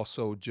do.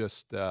 Also,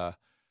 just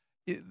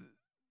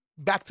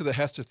back to the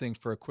Hester thing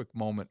for a quick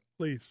moment.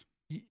 Please.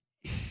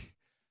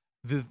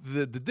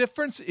 The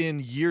difference in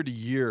year to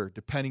year,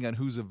 depending on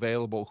who's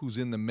available, who's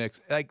in the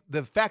mix, like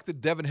the fact that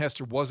Devin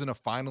Hester wasn't a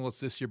finalist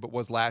this year but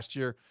was last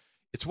year,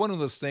 it's one of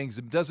those things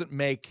that doesn't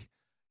make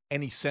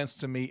any sense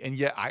to me, and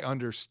yet I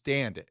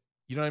understand it.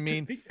 You know what I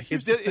mean?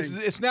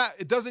 It's not.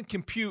 It doesn't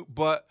compute,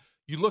 but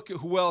you look at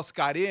who else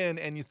got in,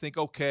 and you think,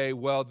 okay,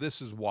 well,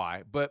 this is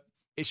why. But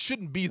it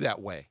shouldn't be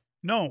that way.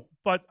 No,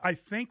 but I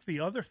think the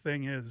other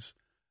thing is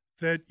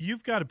that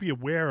you've got to be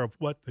aware of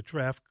what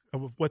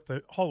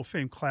the Hall of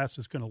Fame class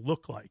is going to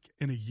look like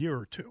in a year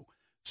or two.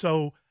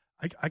 So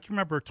I can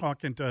remember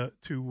talking to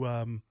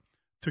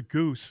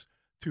Goose,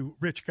 to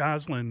Rich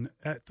Goslin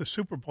at the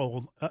Super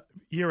Bowl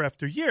year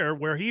after year,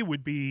 where he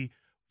would be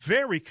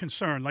very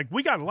concerned. Like,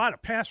 we got a lot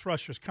of pass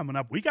rushers coming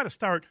up. We got to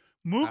start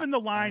moving the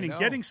line and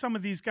getting some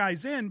of these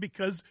guys in,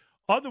 because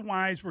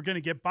otherwise we're going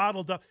to get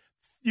bottled up.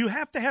 You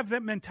have to have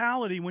that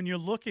mentality when you're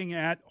looking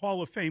at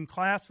Hall of Fame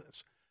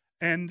classes.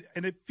 And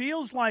it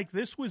feels like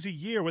this was a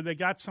year where they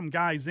got some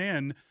guys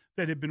in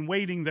that had been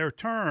waiting their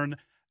turn.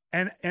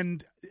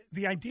 And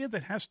the idea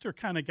that Hester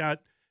kind of got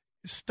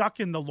stuck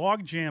in the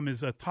logjam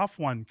is a tough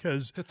one,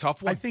 because it's a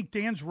tough one. I think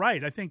Dan's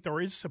right. I think there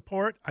is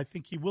support. I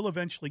think he will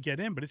eventually get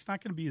in, but it's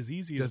not going to be as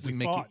easy as we thought.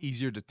 Doesn't make it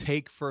easier to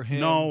take for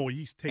him. No,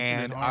 he's taking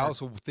and it hard. I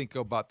also think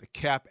about the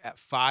cap at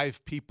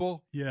 5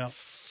 people. Yeah,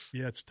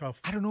 it's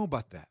tough. I don't know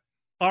about that.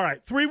 All right,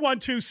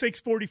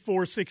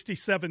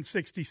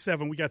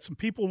 312-644-6767. We got some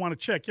people who want to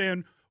check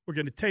in. We're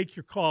going to take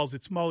your calls.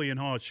 It's Mully and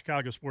Haw,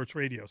 Chicago Sports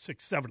Radio,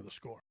 6-7 The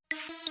Score.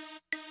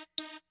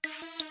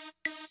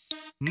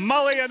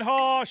 Mully and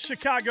Haw,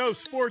 Chicago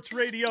Sports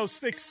Radio,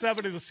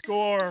 6-7 The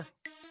Score.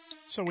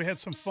 So we had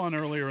some fun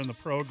earlier in the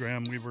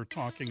program. We were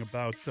talking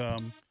about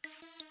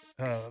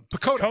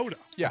Pacoda,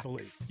 yeah. I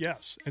believe.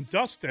 Yes. And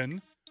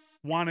Dustin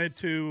wanted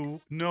to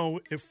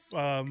know if,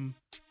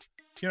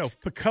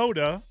 if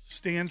Pacoda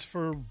stands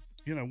for,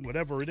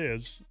 whatever it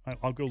is.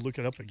 I'll go look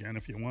it up again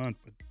if you want,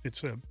 but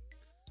it's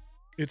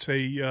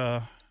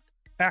a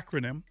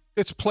acronym.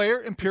 It's Player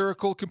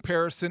Empirical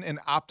Comparison and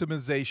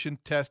Optimization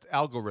Test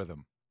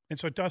Algorithm. And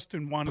so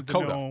Dustin wanted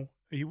Pacoda. to know,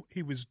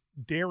 he was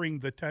daring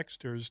the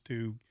texters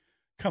to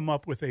come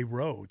up with a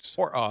Rhodes.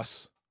 Or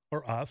us.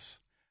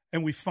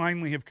 And we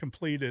finally have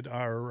completed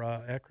our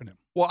acronym.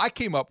 Well, I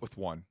came up with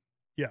one.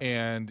 Yes.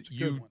 And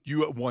you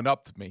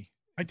one-upped me.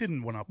 I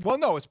didn't one-up. Well,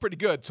 no, it's pretty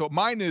good. So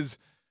mine is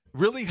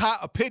really hot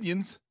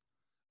opinions,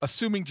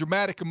 assuming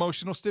dramatic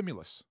emotional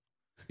stimulus.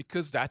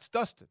 Because that's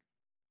Dustin.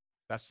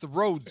 That's the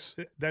Rhodes.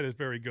 That is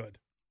very good.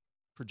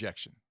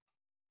 Projection.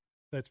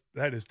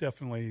 That is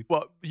definitely.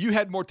 Well, you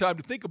had more time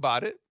to think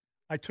about it.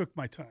 I took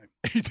my time.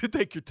 You did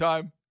take your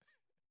time.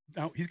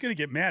 Now he's going to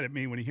get mad at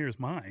me when he hears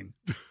mine.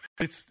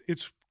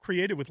 It's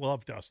created with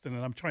love, Dustin,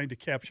 and I'm trying to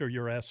capture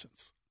your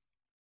essence.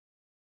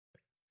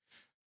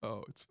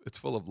 Oh, it's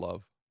full of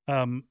love.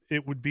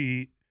 It would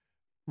be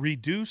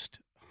reduced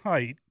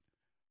height,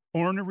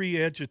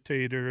 ornery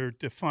agitator,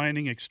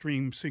 defining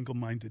extreme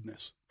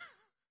single-mindedness.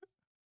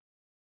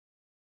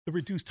 The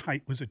reduced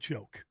height was a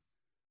joke.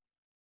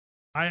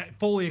 I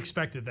fully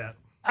expected that.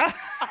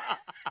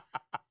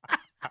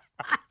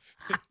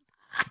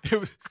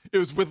 It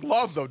was with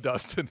love, though,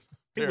 Dustin.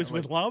 It was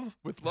with love?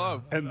 With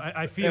love. And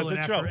I feel it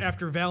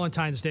after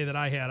Valentine's Day that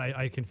I had.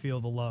 I can feel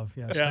the love.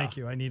 Yes, yeah. Thank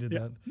you. I needed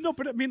that. No,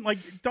 but I mean,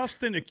 like,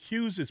 Dustin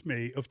accuses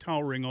me of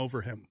towering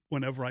over him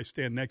whenever I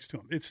stand next to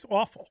him. It's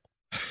awful.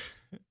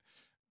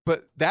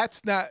 But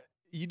that's not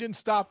 – you didn't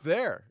stop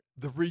there.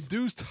 The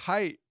reduced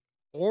height,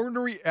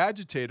 ornery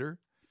agitator.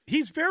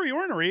 He's very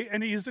ornery,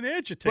 and he is an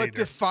agitator. But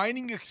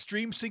defining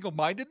extreme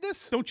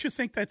single-mindedness? Don't you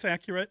think that's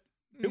accurate?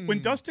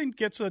 When Dustin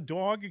gets a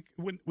dog –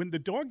 when the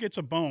dog gets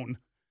a bone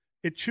 –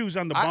 it chews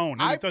on the bone,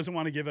 and it doesn't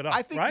want to give it up,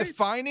 I think right?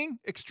 Defining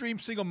extreme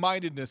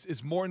single-mindedness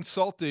is more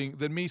insulting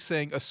than me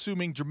saying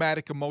assuming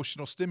dramatic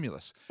emotional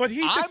stimulus. But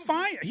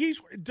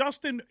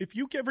Dustin, if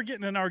you ever get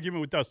in an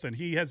argument with Dustin,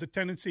 he has a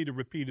tendency to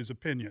repeat his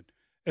opinion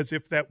as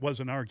if that was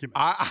an argument.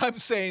 I'm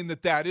saying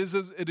that is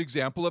an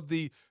example of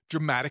the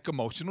dramatic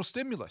emotional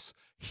stimulus.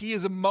 He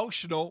is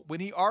emotional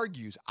when he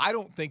argues. I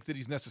don't think that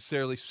he's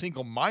necessarily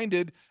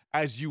single-minded,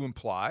 as you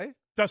imply.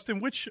 Dustin,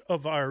 which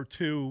of our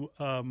two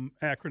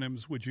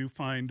acronyms would you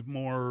find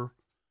more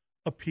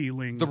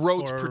appealing. The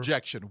Rhodes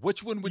projection.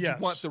 Which one would you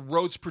want the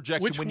Rhodes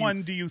projection? Which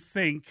one do you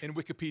think in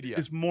Wikipedia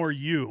is more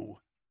you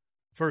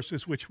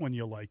versus which one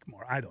you like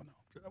more? I don't know.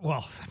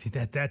 Well, I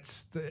mean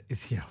that's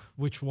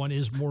which one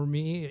is more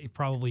me?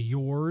 Probably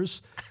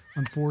yours,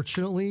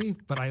 unfortunately.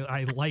 But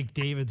I like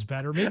David's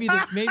better. Maybe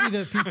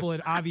the people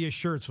at Obvious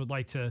Shirts would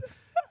like to,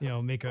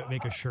 make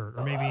a shirt,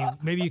 or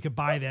maybe you could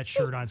buy that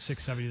shirt on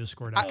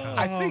 670thescore.com.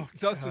 I think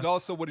Dustin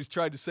also what he's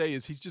trying to say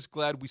is he's just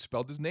glad we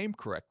spelled his name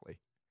correctly.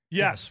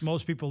 Yes,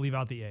 most people leave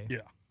out the A.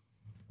 Yeah,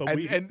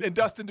 and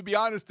Dustin, to be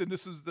honest, and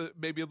this is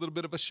maybe a little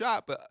bit of a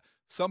shot, but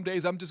some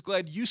days I'm just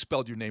glad you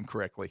spelled your name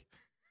correctly.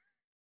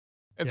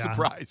 I'm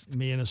surprised.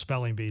 Me and a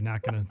spelling bee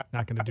not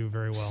gonna do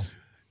very well.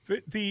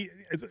 The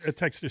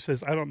texter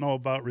says, I don't know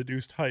about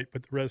reduced height,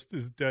 but the rest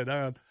is dead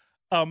on.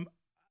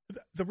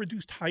 The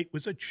reduced height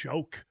was a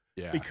joke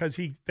because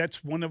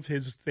that's one of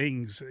his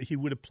things. He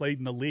would have played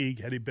in the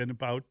league had he been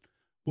about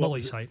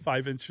Mully's height,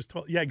 5 inches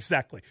tall. Yeah,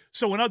 exactly.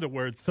 So in other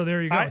words, so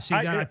there you go.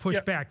 I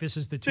push back. This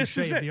is the touche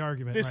of the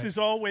argument. This is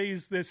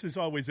always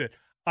it.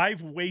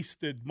 I've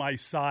wasted my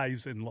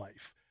size in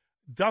life.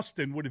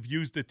 Dustin would have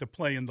used it to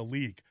play in the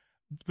league.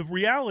 The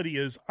reality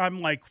is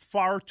I'm like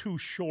far too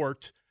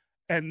short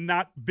and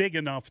not big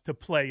enough to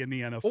play in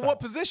the NFL. Well,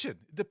 what position?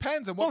 It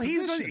depends on what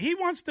position. He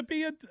wants to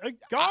be a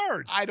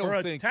guard. I don't or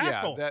a think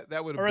tackle, that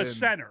would have or been a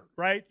center,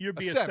 right? You'd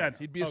be a center.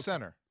 He'd be a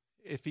center.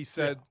 If he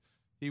said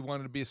he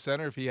wanted to be a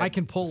center, if he had I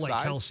can pull size,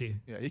 like Kelsey.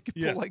 Yeah, he could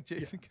pull like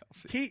Jason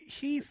Kelsey.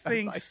 He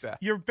thinks like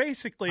you're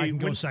basically I can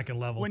go second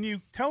level. When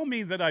you tell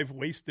me that I've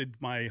wasted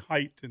my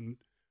height and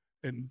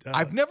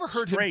I've never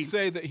heard him strength.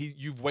 say that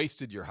you've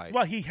wasted your height.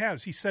 Well, he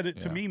has. He said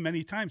it to me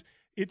many times.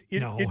 It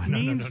No.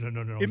 means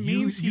It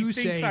means he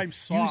thinks I'm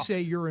soft. You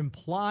say you're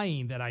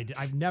implying that I did.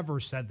 I've never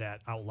said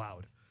that out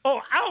loud.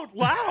 Oh, out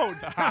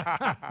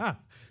loud!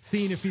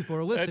 Seeing if people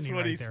are listening. That's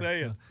what he's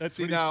saying. Yeah. That's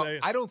what he's saying.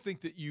 I don't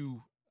think that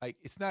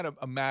it's not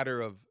a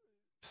matter of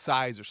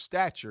size or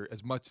stature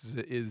as much as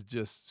it is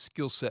just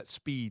skill set,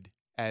 speed,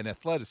 and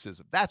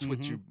athleticism. That's what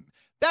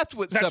That's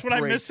what separates. What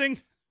I'm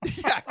missing.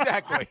 Yeah,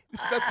 exactly.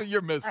 That's what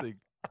you're missing.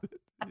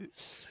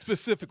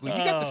 Specifically, you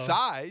got the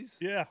size.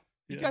 Yeah.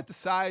 You got the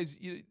size.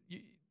 You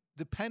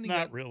depending.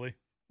 Not really.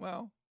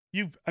 Well,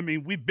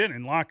 we've been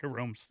in locker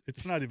rooms.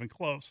 It's not even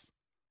close.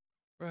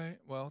 Right.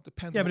 Well, it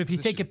depends. Yeah, but if you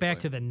take it back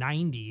to the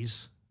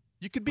 '90s,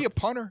 you could be a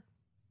punter.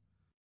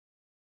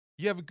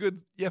 You have a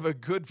good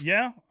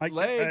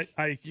leg.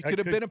 You could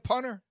have been a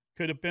punter.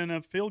 Could have been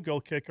a field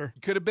goal kicker.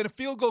 You could have been a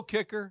field goal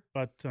kicker.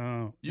 But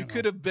you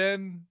could have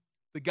been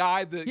the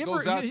guy that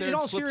goes out there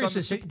and slips on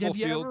the Super Bowl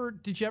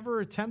field. Did you ever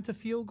attempt a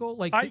field goal?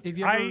 Like, have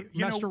you ever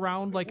messed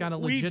around like on a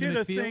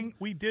legitimate field?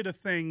 We did a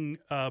thing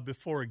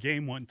before a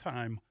game one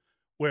time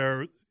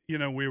where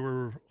we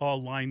were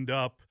all lined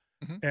up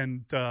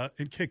and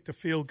kicked a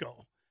field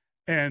goal,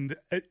 and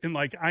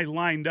like I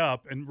lined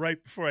up, and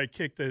right before I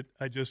kicked it,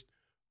 I just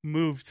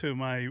moved to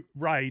my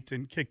right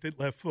and kicked it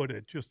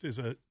left-footed, just as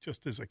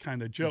a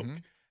kind of joke.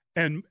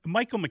 And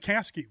Michael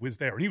McCaskey was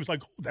there, and he was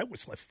like, "Oh, that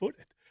was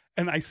left-footed."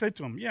 And I said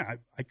to him, "Yeah,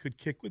 I could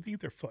kick with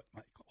either foot,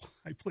 Michael.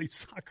 I played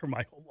soccer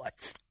my whole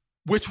life."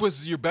 Which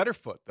was your better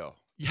foot, though?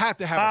 You have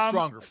to have a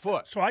stronger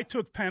foot. So I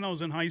took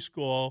penalties in high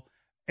school,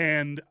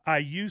 and I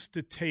used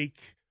to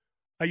take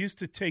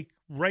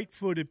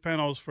right-footed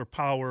penalties for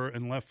power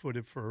and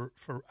left-footed for.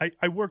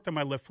 I worked on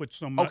my left foot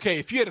so much. Okay,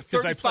 if you had a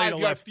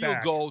 35-yard field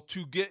goal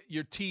to get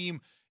your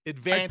team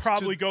advanced, I'd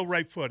probably go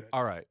right-footed.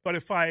 All right, but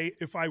if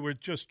I were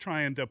just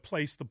trying to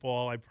place the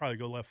ball, I'd probably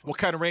go left-footed. What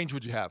kind of range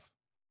would you have?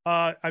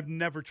 I've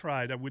never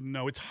tried. I wouldn't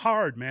know. It's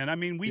hard, man. I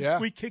mean,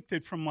 we kicked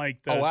it from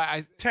like the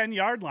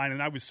 10-yard line,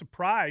 and I was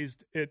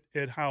surprised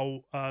at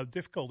how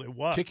difficult it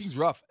was. Kicking's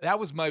rough. That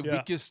was my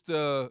weakest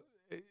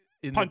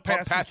in punt,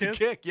 the passing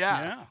kick.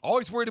 Yeah.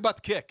 Always worried about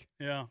the kick.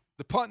 Yeah.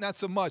 The punt, not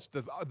so much.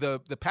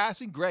 The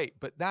passing, great,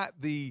 but not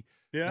the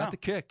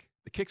kick.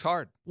 The kick's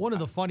hard. One of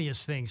the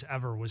funniest things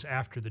ever was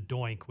after the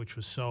doink, which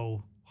was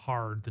so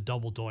hard, the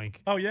double doink.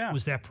 Oh, yeah.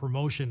 Was that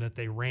promotion that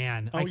they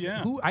ran. Oh,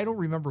 yeah. I don't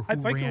remember who ran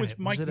it. I think it was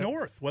Mike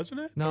North,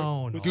 wasn't it?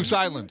 No. Goose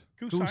Island.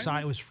 Goose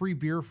Island. It was free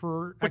beer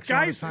for But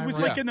guys, it was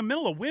like in the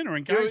middle of winter,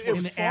 and guys were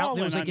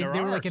falling on their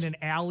They were like in an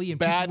alley, and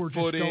bad people were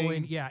footing, just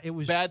going. Yeah, it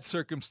was bad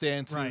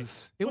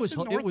circumstances. Right.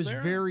 It was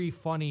very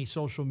funny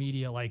social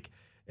media, like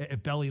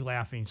belly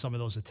laughing some of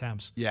those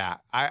attempts. Yeah,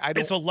 I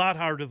don't. It's a lot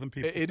harder than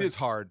people think. It is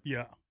hard.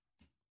 Yeah.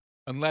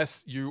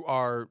 Unless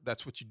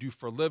that's what you do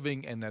for a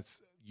living, and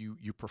that's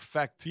you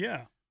perfect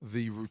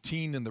the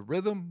routine and the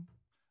rhythm,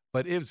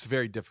 but it's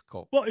very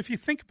difficult. Well, if you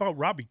think about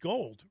Robbie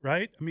Gould,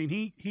 right? I mean,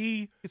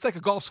 he it's like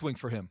a golf swing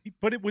for him.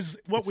 But it was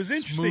what was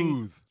interesting.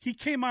 Smooth. He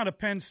came out of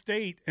Penn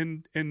State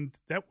and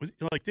that was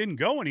like didn't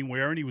go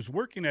anywhere, and he was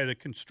working at a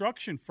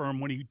construction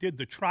firm when he did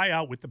the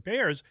tryout with the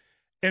Bears,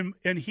 and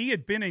he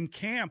had been in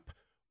camp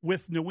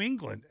with New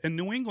England, and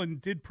New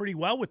England did pretty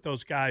well with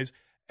those guys,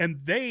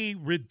 and they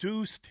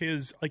reduced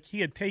his he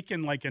had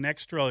taken like an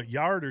extra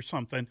yard or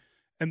something,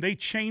 and they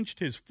changed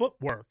his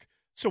footwork.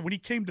 So when he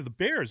came to the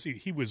Bears,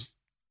 he was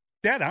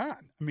dead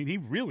on. I mean, he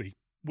really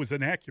was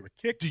an accurate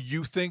kick. Do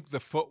you think the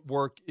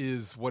footwork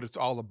is what it's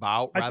all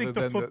about? I think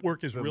the than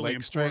footwork is the really leg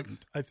important.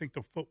 strength? I think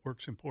the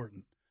footwork's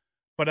important.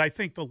 But I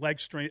think the leg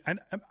strength, and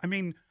I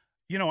mean,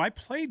 I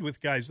played with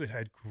guys that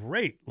had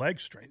great leg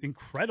strength,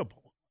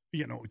 incredible,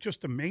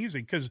 just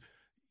amazing because,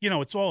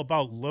 it's all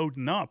about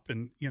loading up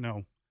and,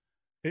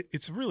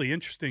 it's really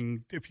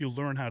interesting if you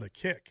learn how to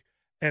kick.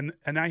 And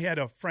I had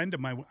a friend of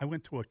mine, I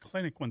went to a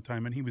clinic one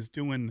time and he was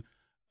doing,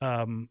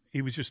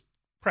 he was just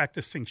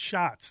practicing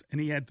shots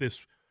and he had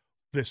this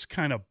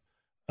kind of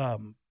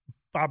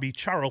Bobby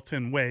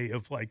Charlton way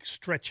of like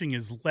stretching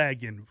his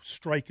leg and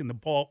striking the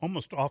ball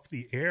almost off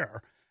the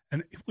air.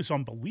 And it was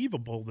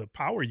unbelievable, the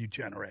power you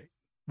generate.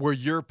 Were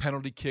your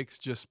penalty kicks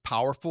just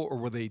powerful, or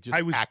were they just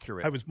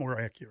accurate? I was more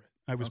accurate.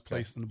 I was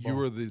placing the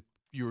ball.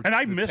 You were and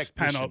I the missed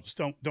technician. penalties.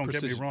 Don't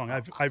get me wrong.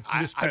 I've missed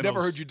penalties. I've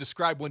never heard you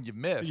describe one you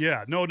missed.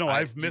 Yeah, no,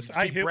 I've missed. You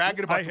keep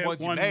bragging about the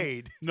ones you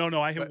made. No,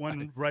 I hit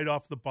one right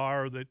off the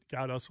bar that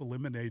got us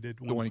eliminated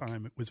one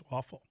time. It was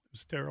awful. It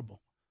was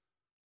terrible.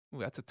 Ooh,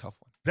 that's a tough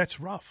one. That's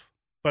rough.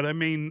 But I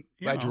mean,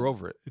 glad you're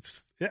over it.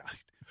 It's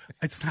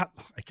not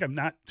like I'm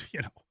not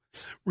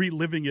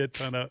reliving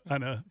it on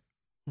a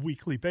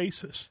weekly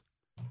basis.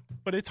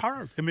 But it's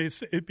hard. I mean,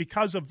 it's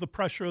because of the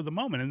pressure of the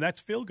moment, and that's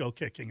field goal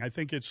kicking. I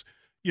think it's,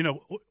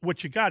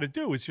 what you got to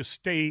do is just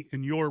stay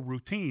in your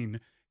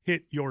routine,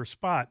 hit your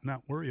spot,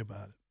 not worry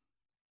about it.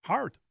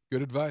 Hard.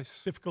 Good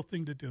advice. Difficult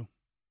thing to do.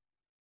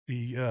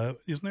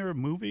 Isn't there a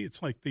movie?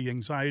 It's like the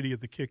anxiety of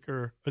the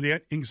kicker, or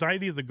the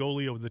anxiety of the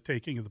goalie over the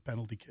taking of the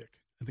penalty kick.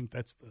 I think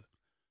that's the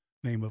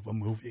name of a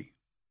movie.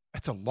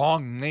 That's a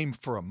long name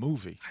for a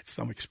movie. It's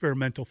some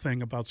experimental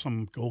thing about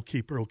some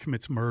goalkeeper who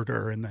commits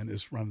murder and then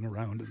is running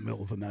around in the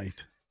middle of the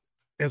night,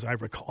 as I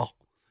recall.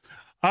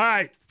 All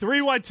right,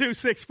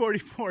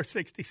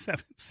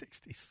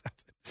 312-644-6767.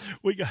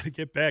 We got to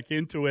get back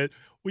into it.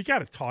 We got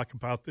to talk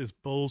about this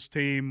Bulls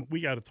team.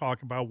 We got to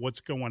talk about what's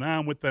going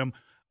on with them,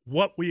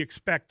 what we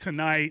expect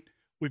tonight.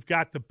 We've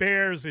got the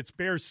Bears. It's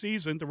Bears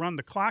season to run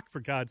the clock,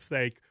 for God's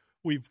sake.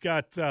 We've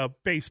got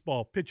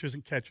baseball, pitchers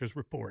and catchers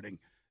reporting.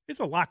 There's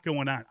a lot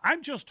going on.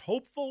 I'm just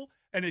hopeful,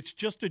 and it's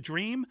just a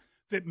dream,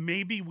 that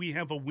maybe we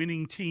have a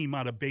winning team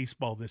out of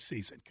baseball this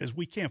season because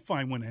we can't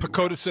find one anywhere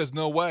Pacoda else. says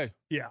no way.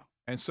 Yeah.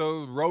 And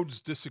so Rhodes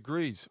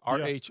disagrees.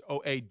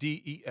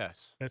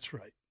 RHOADES. That's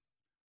right.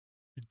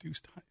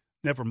 Reduced time.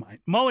 Never mind.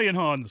 Mully and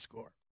Haw on the score.